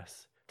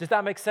meekness. Does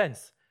that make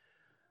sense?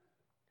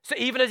 So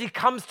even as he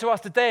comes to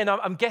us today, and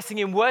I'm guessing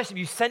in worship,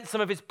 you sense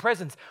some of his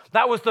presence.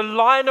 That was the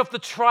Lion of the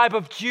tribe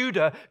of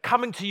Judah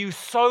coming to you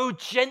so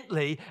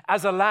gently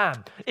as a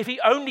lamb. If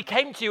he only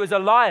came to you as a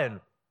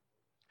lion,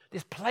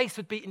 this place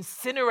would be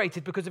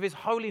incinerated because of his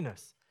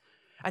holiness.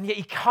 And yet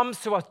he comes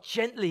to us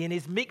gently in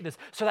his meekness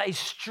so that his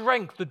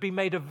strength would be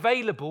made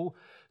available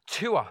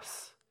to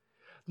us.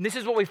 And this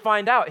is what we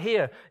find out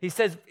here. He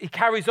says, he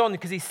carries on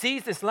because he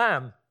sees this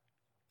lamb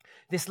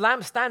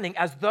standing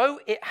as though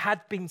it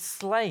had been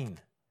slain.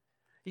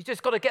 You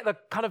just got to get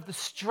the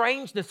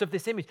strangeness of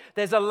this image.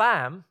 There's a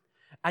lamb,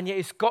 and yet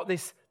it's got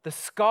the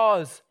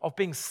scars of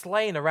being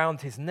slain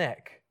around his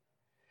neck.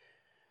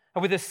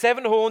 And with the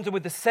 7 horns and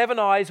with the 7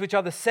 eyes, which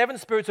are the 7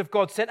 spirits of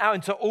God sent out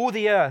into all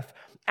the earth,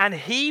 And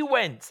he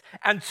went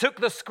and took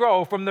the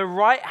scroll from the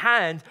right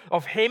hand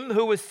of him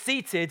who was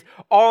seated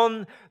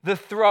on the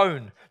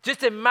throne.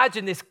 Just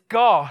imagine this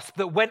gasp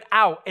that went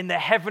out in the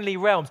heavenly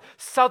realms.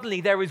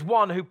 Suddenly there is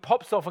one who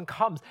pops off and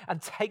comes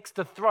and takes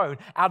the throne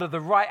out of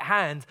the right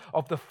hand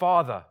of the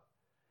Father.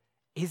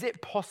 Is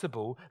it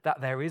possible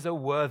that there is a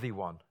worthy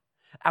one?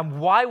 And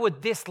why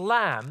would this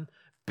lamb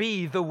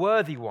be the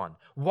worthy one?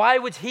 Why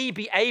would he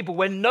be able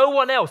when no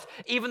one else,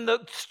 even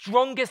the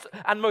strongest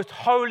and most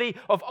holy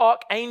of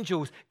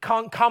archangels,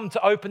 can't come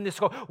to open this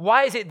scroll?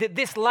 Why is it that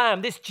this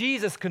lamb, this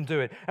Jesus, can do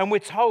it? And we're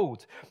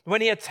told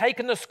when he had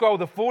taken the scroll,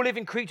 the 4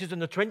 living creatures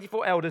and the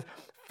 24 elders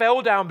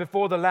fell down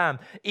before the lamb,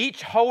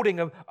 each holding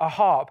a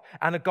harp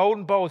and a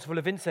golden bowls full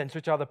of incense,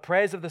 which are the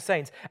prayers of the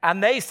saints.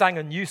 And they sang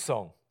a new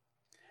song,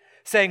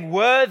 saying,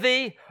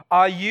 "Worthy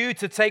are you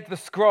to take the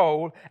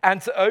scroll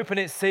and to open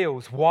its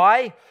seals."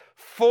 Why?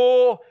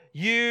 For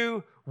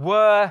you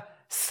were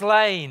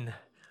slain.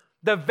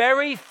 The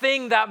very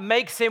thing that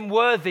makes him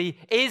worthy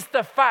is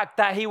the fact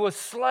that he was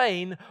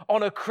slain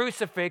on a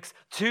crucifix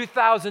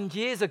 2,000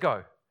 years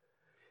ago.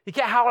 You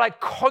get how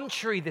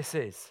contrary this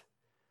is?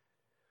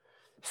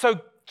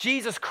 So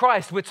Jesus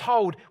Christ, we're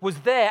told, was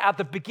there at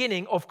the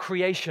beginning of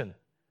creation.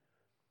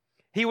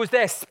 He was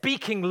there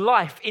speaking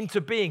life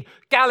into being,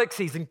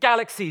 galaxies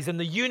and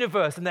the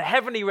universe and the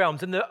heavenly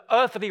realms and the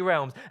earthly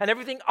realms and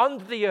everything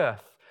under the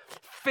earth,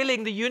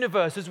 filling the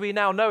universe as we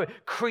now know it,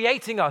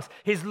 creating us,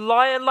 his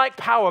lion-like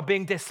power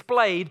being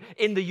displayed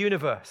in the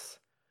universe.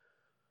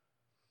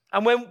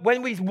 And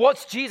when we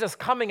watch Jesus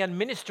coming and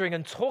ministering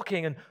and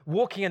talking and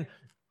walking and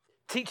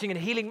teaching and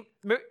healing,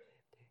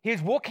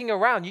 he's walking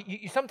around.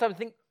 You sometimes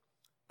think,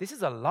 this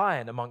is a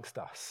lion amongst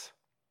us.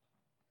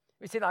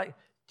 You see,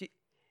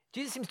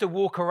 Jesus seems to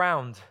walk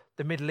around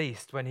the Middle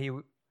East when he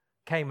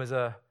came as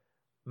a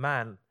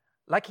man,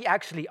 like he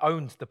actually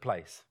owned the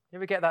place. You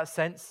ever get that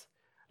sense?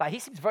 He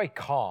seems very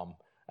calm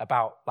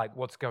about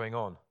what's going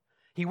on.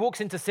 He walks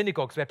into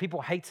synagogues where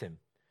people hate him,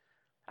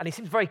 and he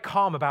seems very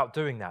calm about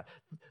doing that.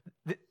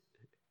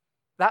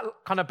 That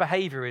kind of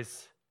behavior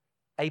is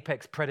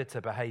apex predator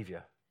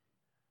behavior.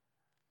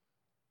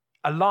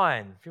 A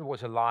lion, if you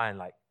watch a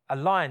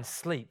lion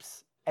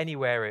sleeps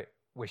anywhere it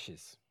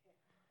wishes.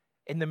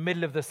 In the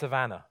middle of the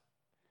savannah,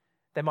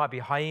 there might be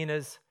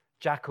hyenas,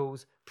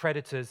 jackals,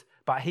 predators,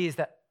 but he is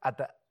at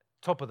the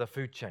top of the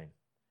food chain.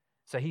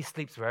 So he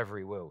sleeps wherever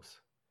he wills,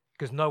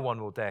 because no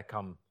one will dare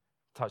come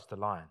touch the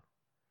lion.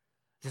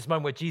 There's this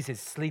moment where Jesus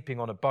is sleeping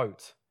on a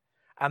boat,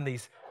 and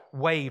these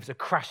waves are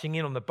crashing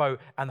in on the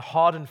boat, and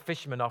hardened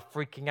fishermen are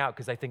freaking out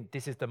because they think,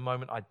 this is the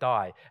moment I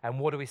die. And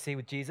what do we see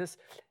with Jesus?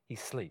 He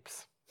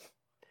sleeps.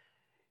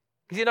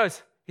 Because he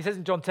knows, he says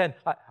in John 10,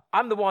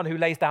 I'm the one who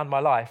lays down my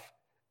life,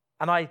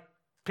 and I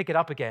pick it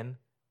up again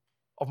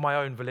of my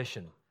own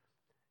volition.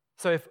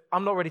 So if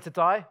I'm not ready to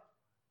die,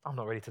 I'm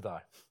not ready to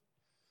die.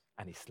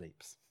 And he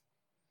sleeps.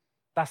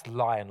 That's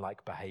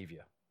lion-like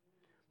behavior.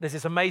 There's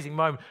this amazing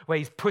moment where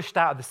he's pushed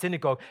out of the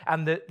synagogue,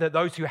 and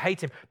those who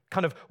hate him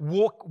kind of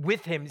walk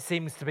with him, it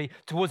seems to be,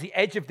 towards the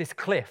edge of this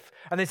cliff.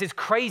 And there's this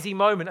crazy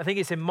moment, I think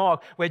it's in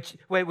Mark, where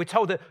we're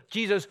told that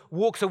Jesus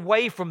walks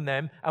away from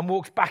them and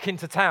walks back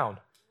into town.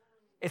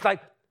 It's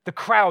like the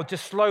crowd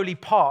just slowly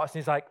parts,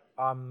 and he's like,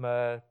 I'm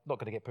not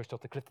going to get pushed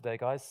off the cliff today,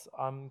 guys.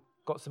 I've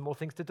got some more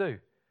things to do.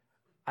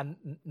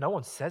 And no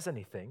one says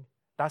anything.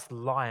 That's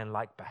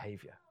lion-like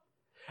behavior.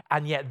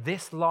 And yet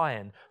this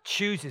lion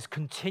chooses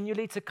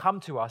continually to come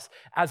to us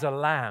as a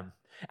lamb.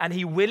 And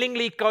he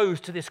willingly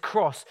goes to this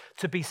cross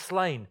to be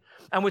slain.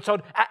 And we're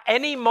told at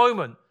any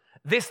moment,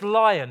 this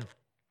lion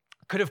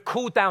could have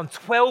called down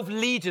 12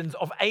 legions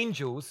of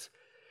angels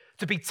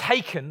to be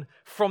taken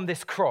from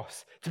this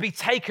cross, to be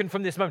taken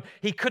from this moment.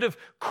 He could have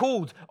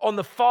called on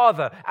the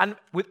Father and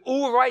with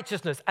all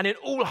righteousness and in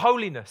all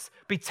holiness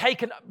be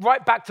taken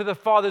right back to the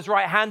Father's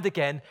right hand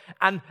again,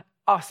 and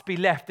us be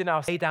left in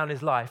our lay down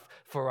his life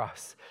for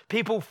us.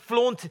 People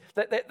flaunted,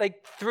 they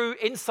threw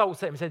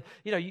insults at him and said,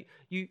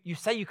 you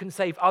say you can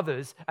save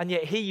others, and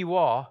yet here you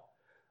are,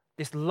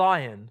 this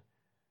lion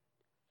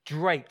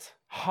draped,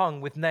 hung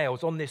with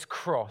nails on this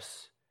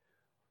cross.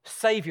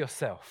 Save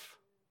yourself.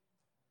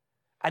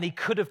 And he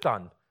could have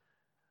done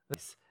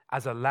this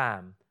as a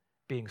lamb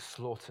being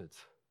slaughtered.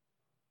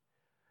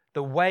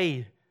 The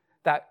way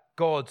that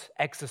God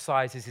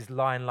exercises his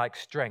lion-like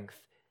strength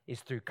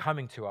is through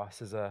coming to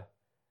us as a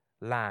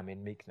lamb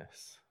in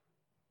meekness.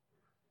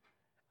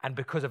 And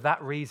because of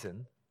that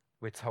reason,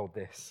 we're told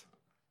this.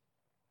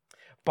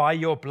 By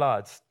your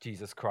blood,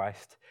 Jesus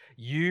Christ,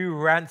 you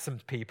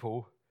ransomed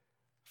people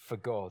for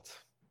God,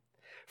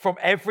 from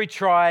every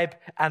tribe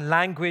and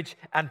language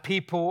and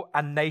people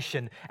and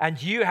nation. And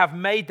you have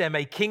made them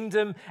a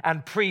kingdom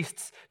and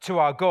priests to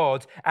our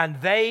God, and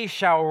they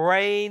shall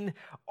reign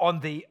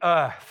on the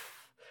earth.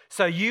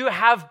 So you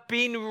have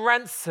been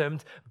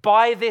ransomed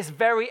by this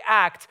very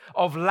act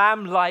of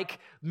lamb-like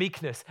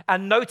meekness.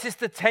 And notice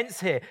the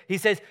tense here. He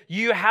says,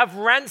 you have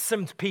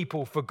ransomed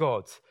people for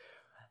God.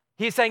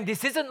 He's saying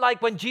this isn't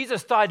like when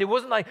Jesus died. It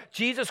wasn't like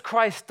Jesus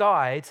Christ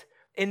died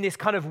in this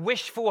kind of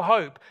wishful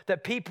hope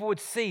that people would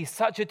see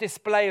such a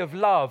display of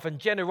love and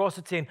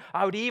generosity, and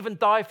I would even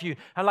die for you.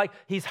 And like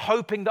he's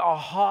hoping that our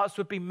hearts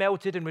would be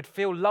melted and would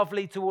feel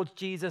lovely towards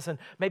Jesus and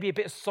maybe a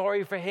bit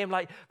sorry for him.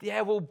 Like,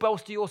 yeah, we'll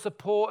bolster your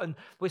support and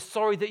we're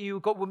sorry that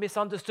were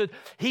misunderstood.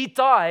 He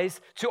dies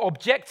to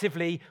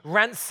objectively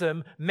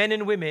ransom men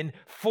and women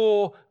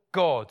for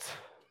God.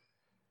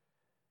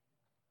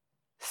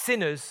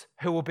 Sinners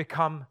who will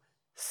become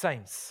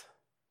saints.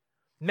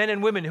 Men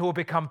and women who will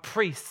become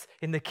priests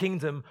in the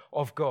kingdom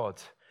of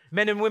God.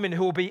 Men and women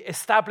who will be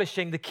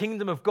establishing the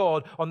kingdom of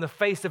God on the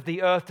face of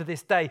the earth to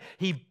this day.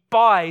 He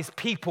buys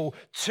people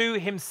to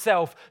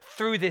himself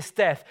through this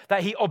death,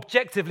 that he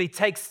objectively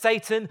takes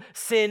Satan,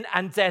 sin,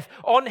 and death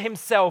on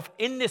himself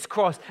in this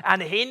cross,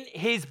 and in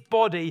his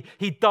body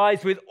he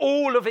dies with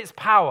all of its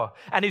power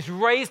and is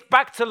raised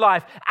back to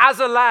life as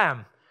a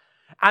lamb.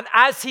 And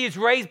as he is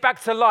raised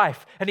back to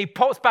life and he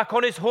pops back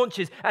on his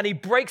haunches and he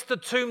breaks the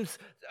tomb's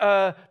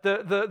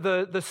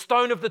the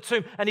stone of the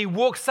tomb, and he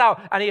walks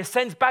out and he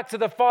ascends back to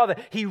the Father,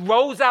 he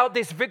rolls out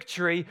this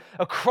victory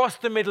across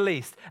the Middle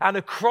East and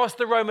across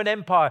the Roman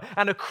Empire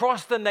and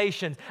across the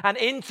nations and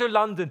into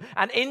London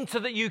and into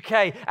the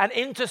UK and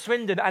into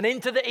Swindon and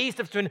into the east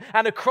of Swindon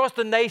and across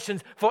the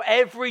nations for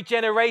every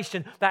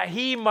generation, that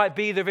he might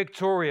be the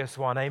victorious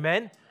one.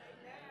 Amen?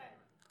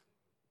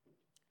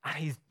 And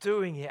he's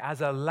doing it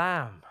as a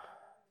lamb.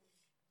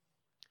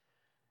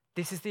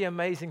 This is the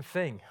amazing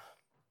thing.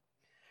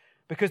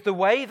 Because the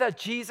way that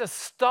Jesus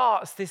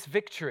starts this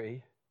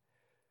victory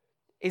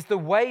is the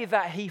way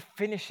that he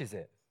finishes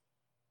it.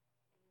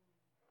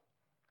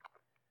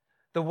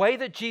 The way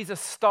that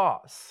Jesus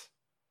starts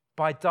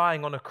by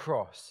dying on a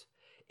cross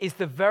is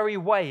the very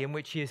way in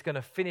which he is going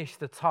to finish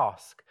the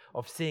task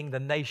of seeing the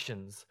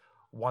nations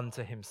won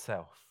to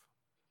himself.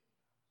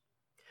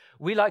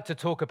 We like to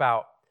talk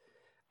about,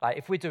 like,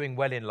 if we're doing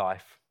well in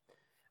life,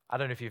 I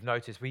don't know if you've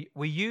noticed,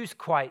 we use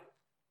quite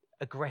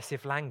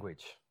aggressive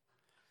language.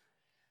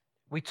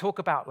 We talk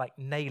about like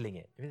nailing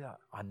it.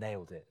 I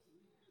nailed it.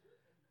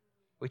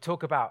 We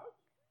talk about,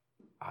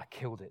 I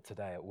killed it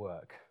today at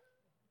work.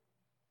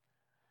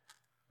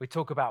 We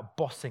talk about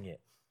bossing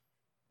it.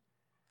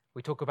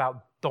 We talk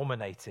about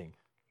dominating.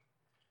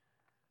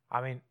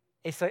 I mean,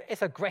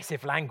 it's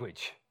aggressive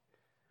language.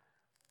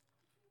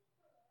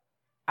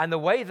 And the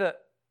way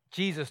that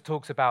Jesus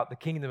talks about the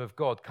kingdom of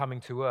God coming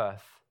to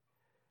earth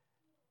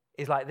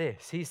is like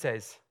this. He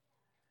says,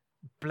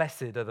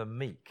 "Blessed are the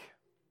meek,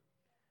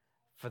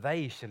 for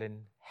they shall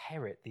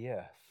inherit the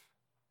earth."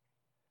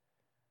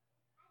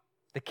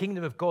 The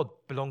kingdom of God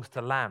belongs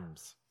to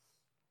lambs,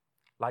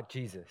 like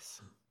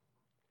Jesus.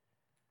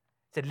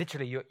 He said,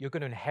 literally, you're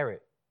going to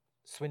inherit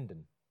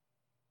Swindon,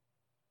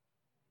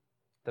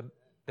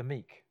 the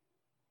meek.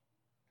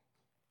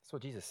 That's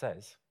what Jesus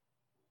says.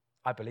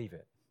 I believe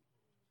it.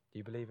 Do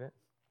you believe it?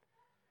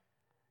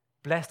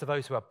 Blessed are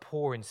those who are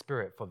poor in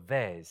spirit, for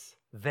theirs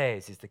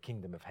is the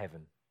kingdom of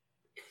heaven.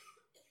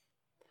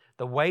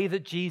 The way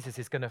that Jesus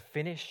is going to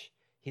finish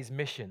his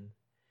mission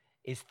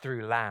is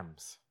through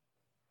lambs.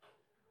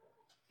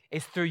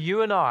 It's through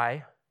you and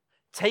I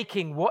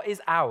taking what is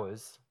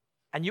ours,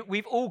 and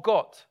we've all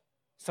got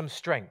some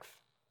strength.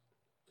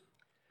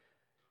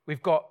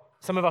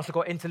 Some of us have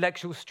got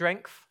intellectual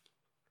strength.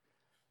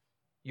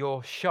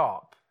 You're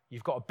sharp.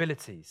 You've got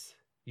abilities.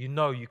 You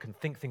know you can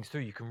think things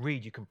through. You can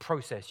read. You can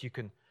process.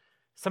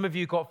 Some of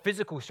you have got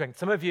physical strength.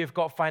 Some of you have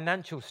got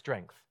financial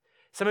strength.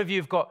 Some of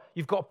you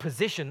you've got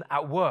position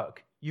at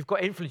work. You've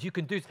got influence. You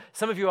can do.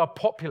 Some of you are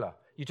popular.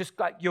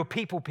 You're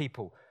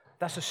people.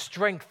 That's a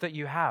strength that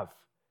you have.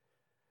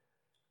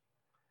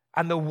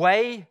 And the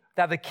way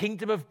that the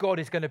kingdom of God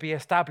is going to be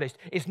established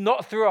is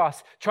not through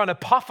us trying to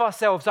puff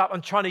ourselves up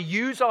and trying to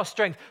use our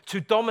strength to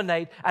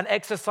dominate and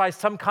exercise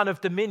some kind of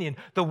dominion.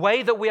 The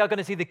way that we are going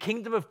to see the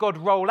kingdom of God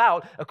roll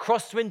out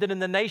across Swindon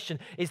and the nation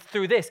is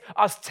through this,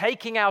 us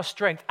taking our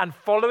strength and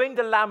following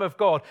the Lamb of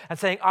God and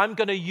saying, I'm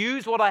going to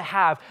use what I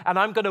have and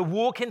I'm going to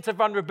walk into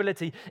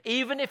vulnerability,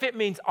 even if it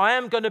means I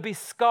am going to be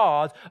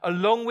scarred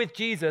along with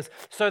Jesus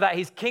so that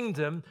his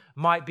kingdom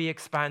might be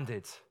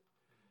expanded.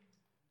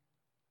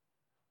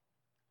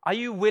 Are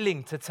you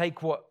willing to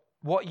take what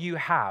you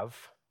have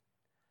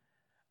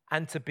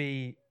and to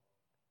be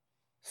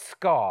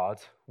scarred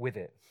with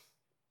it?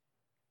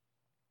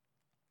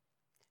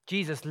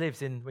 Jesus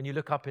lives when you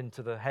look up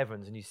into the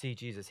heavens and you see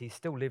Jesus, he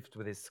still lives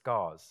with his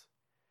scars.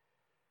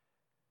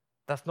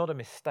 That's not a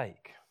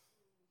mistake.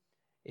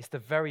 It's the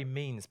very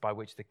means by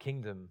which the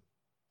kingdom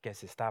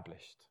gets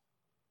established.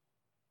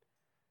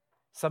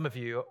 Some of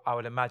you, I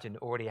would imagine,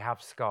 already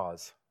have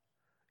scars.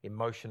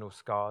 Emotional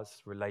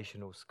scars,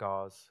 relational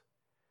scars.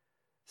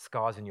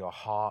 Scars in your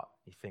heart,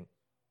 you think.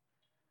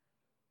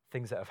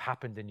 Things that have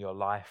happened in your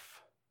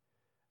life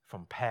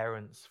from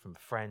parents, from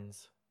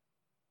friends.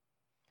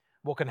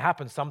 What can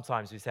happen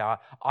sometimes, we say,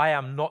 I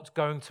am not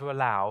going to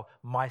allow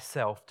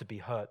myself to be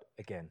hurt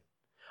again.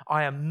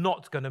 I am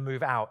not going to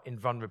move out in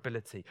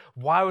vulnerability.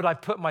 Why would I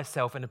put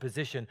myself in a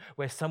position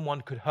where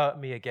someone could hurt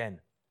me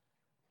again?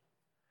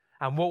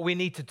 And what we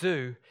need to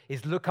do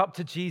is look up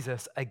to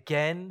Jesus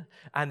again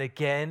and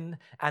again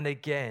and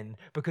again,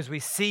 because we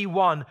see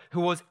one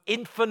who was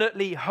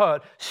infinitely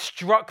hurt,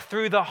 struck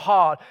through the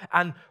heart,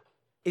 and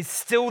is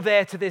still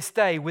there to this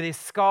day with his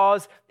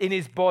scars in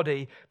his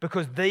body,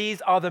 because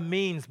these are the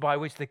means by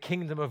which the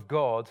kingdom of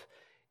God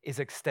is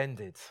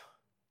extended.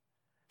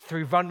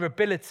 Through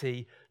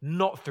vulnerability,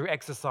 not through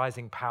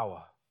exercising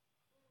power.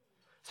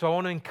 So I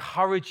want to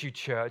encourage you,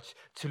 church,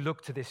 to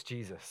look to this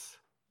Jesus.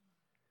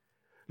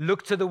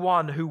 Look to the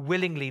one who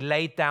willingly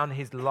laid down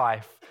his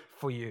life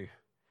for you.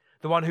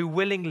 The one who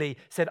willingly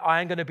said,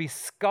 I am going to be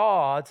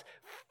scarred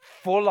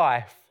for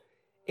life,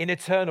 in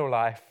eternal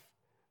life,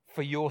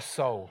 for your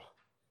soul.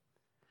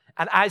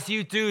 And as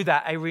you do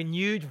that, a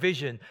renewed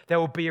vision, there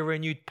will be a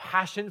renewed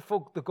passion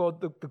for the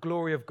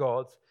glory of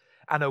God,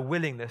 and a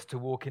willingness to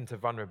walk into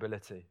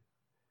vulnerability.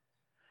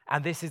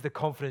 And this is the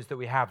confidence that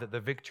we have that the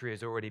victory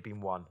has already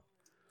been won.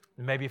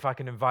 And maybe if I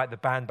can invite the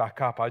band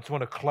back up, I just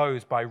want to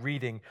close by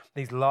reading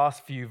these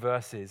last few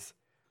verses.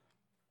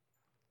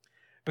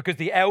 Because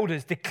the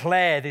elders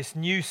declare this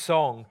new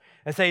song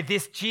and say,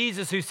 this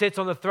Jesus who sits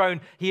on the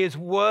throne, he is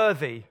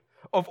worthy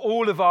of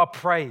all of our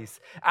praise.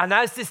 And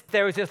as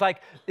there is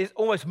this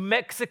almost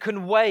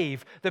Mexican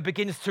wave that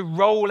begins to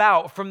roll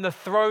out from the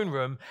throne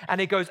room,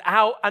 and it goes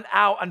out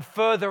and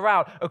further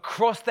out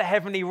across the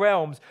heavenly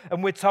realms.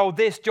 And we're told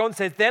this, John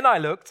says, then I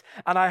looked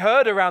and I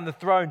heard around the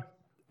throne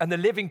and the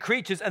living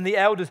creatures and the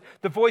elders,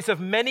 the voice of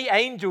many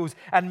angels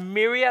and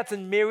myriads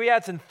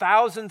and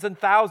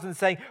thousands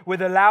saying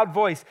with a loud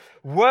voice,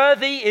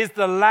 worthy is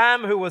the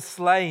Lamb who was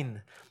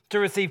slain to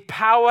receive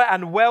power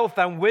and wealth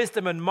and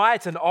wisdom and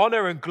might and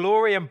honor and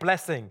glory and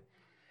blessing.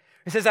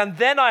 It says, and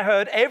then I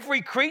heard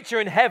every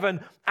creature in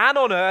heaven and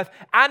on earth,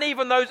 and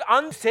even those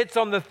sits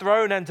on the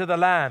throne and to the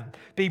Lamb,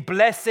 be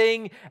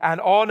blessing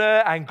and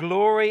honor and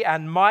glory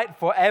and might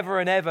forever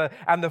and ever.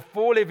 And the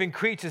four living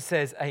creatures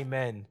says,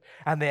 amen.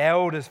 And the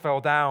elders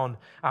fell down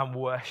and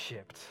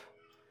worshipped.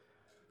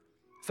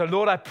 So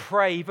Lord, I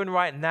pray even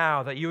right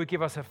now that you would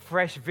give us a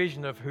fresh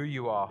vision of who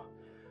you are.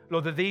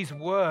 Lord, that these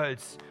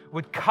words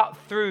would cut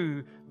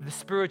through the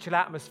spiritual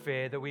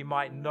atmosphere, that we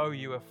might know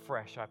you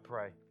afresh, I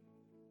pray.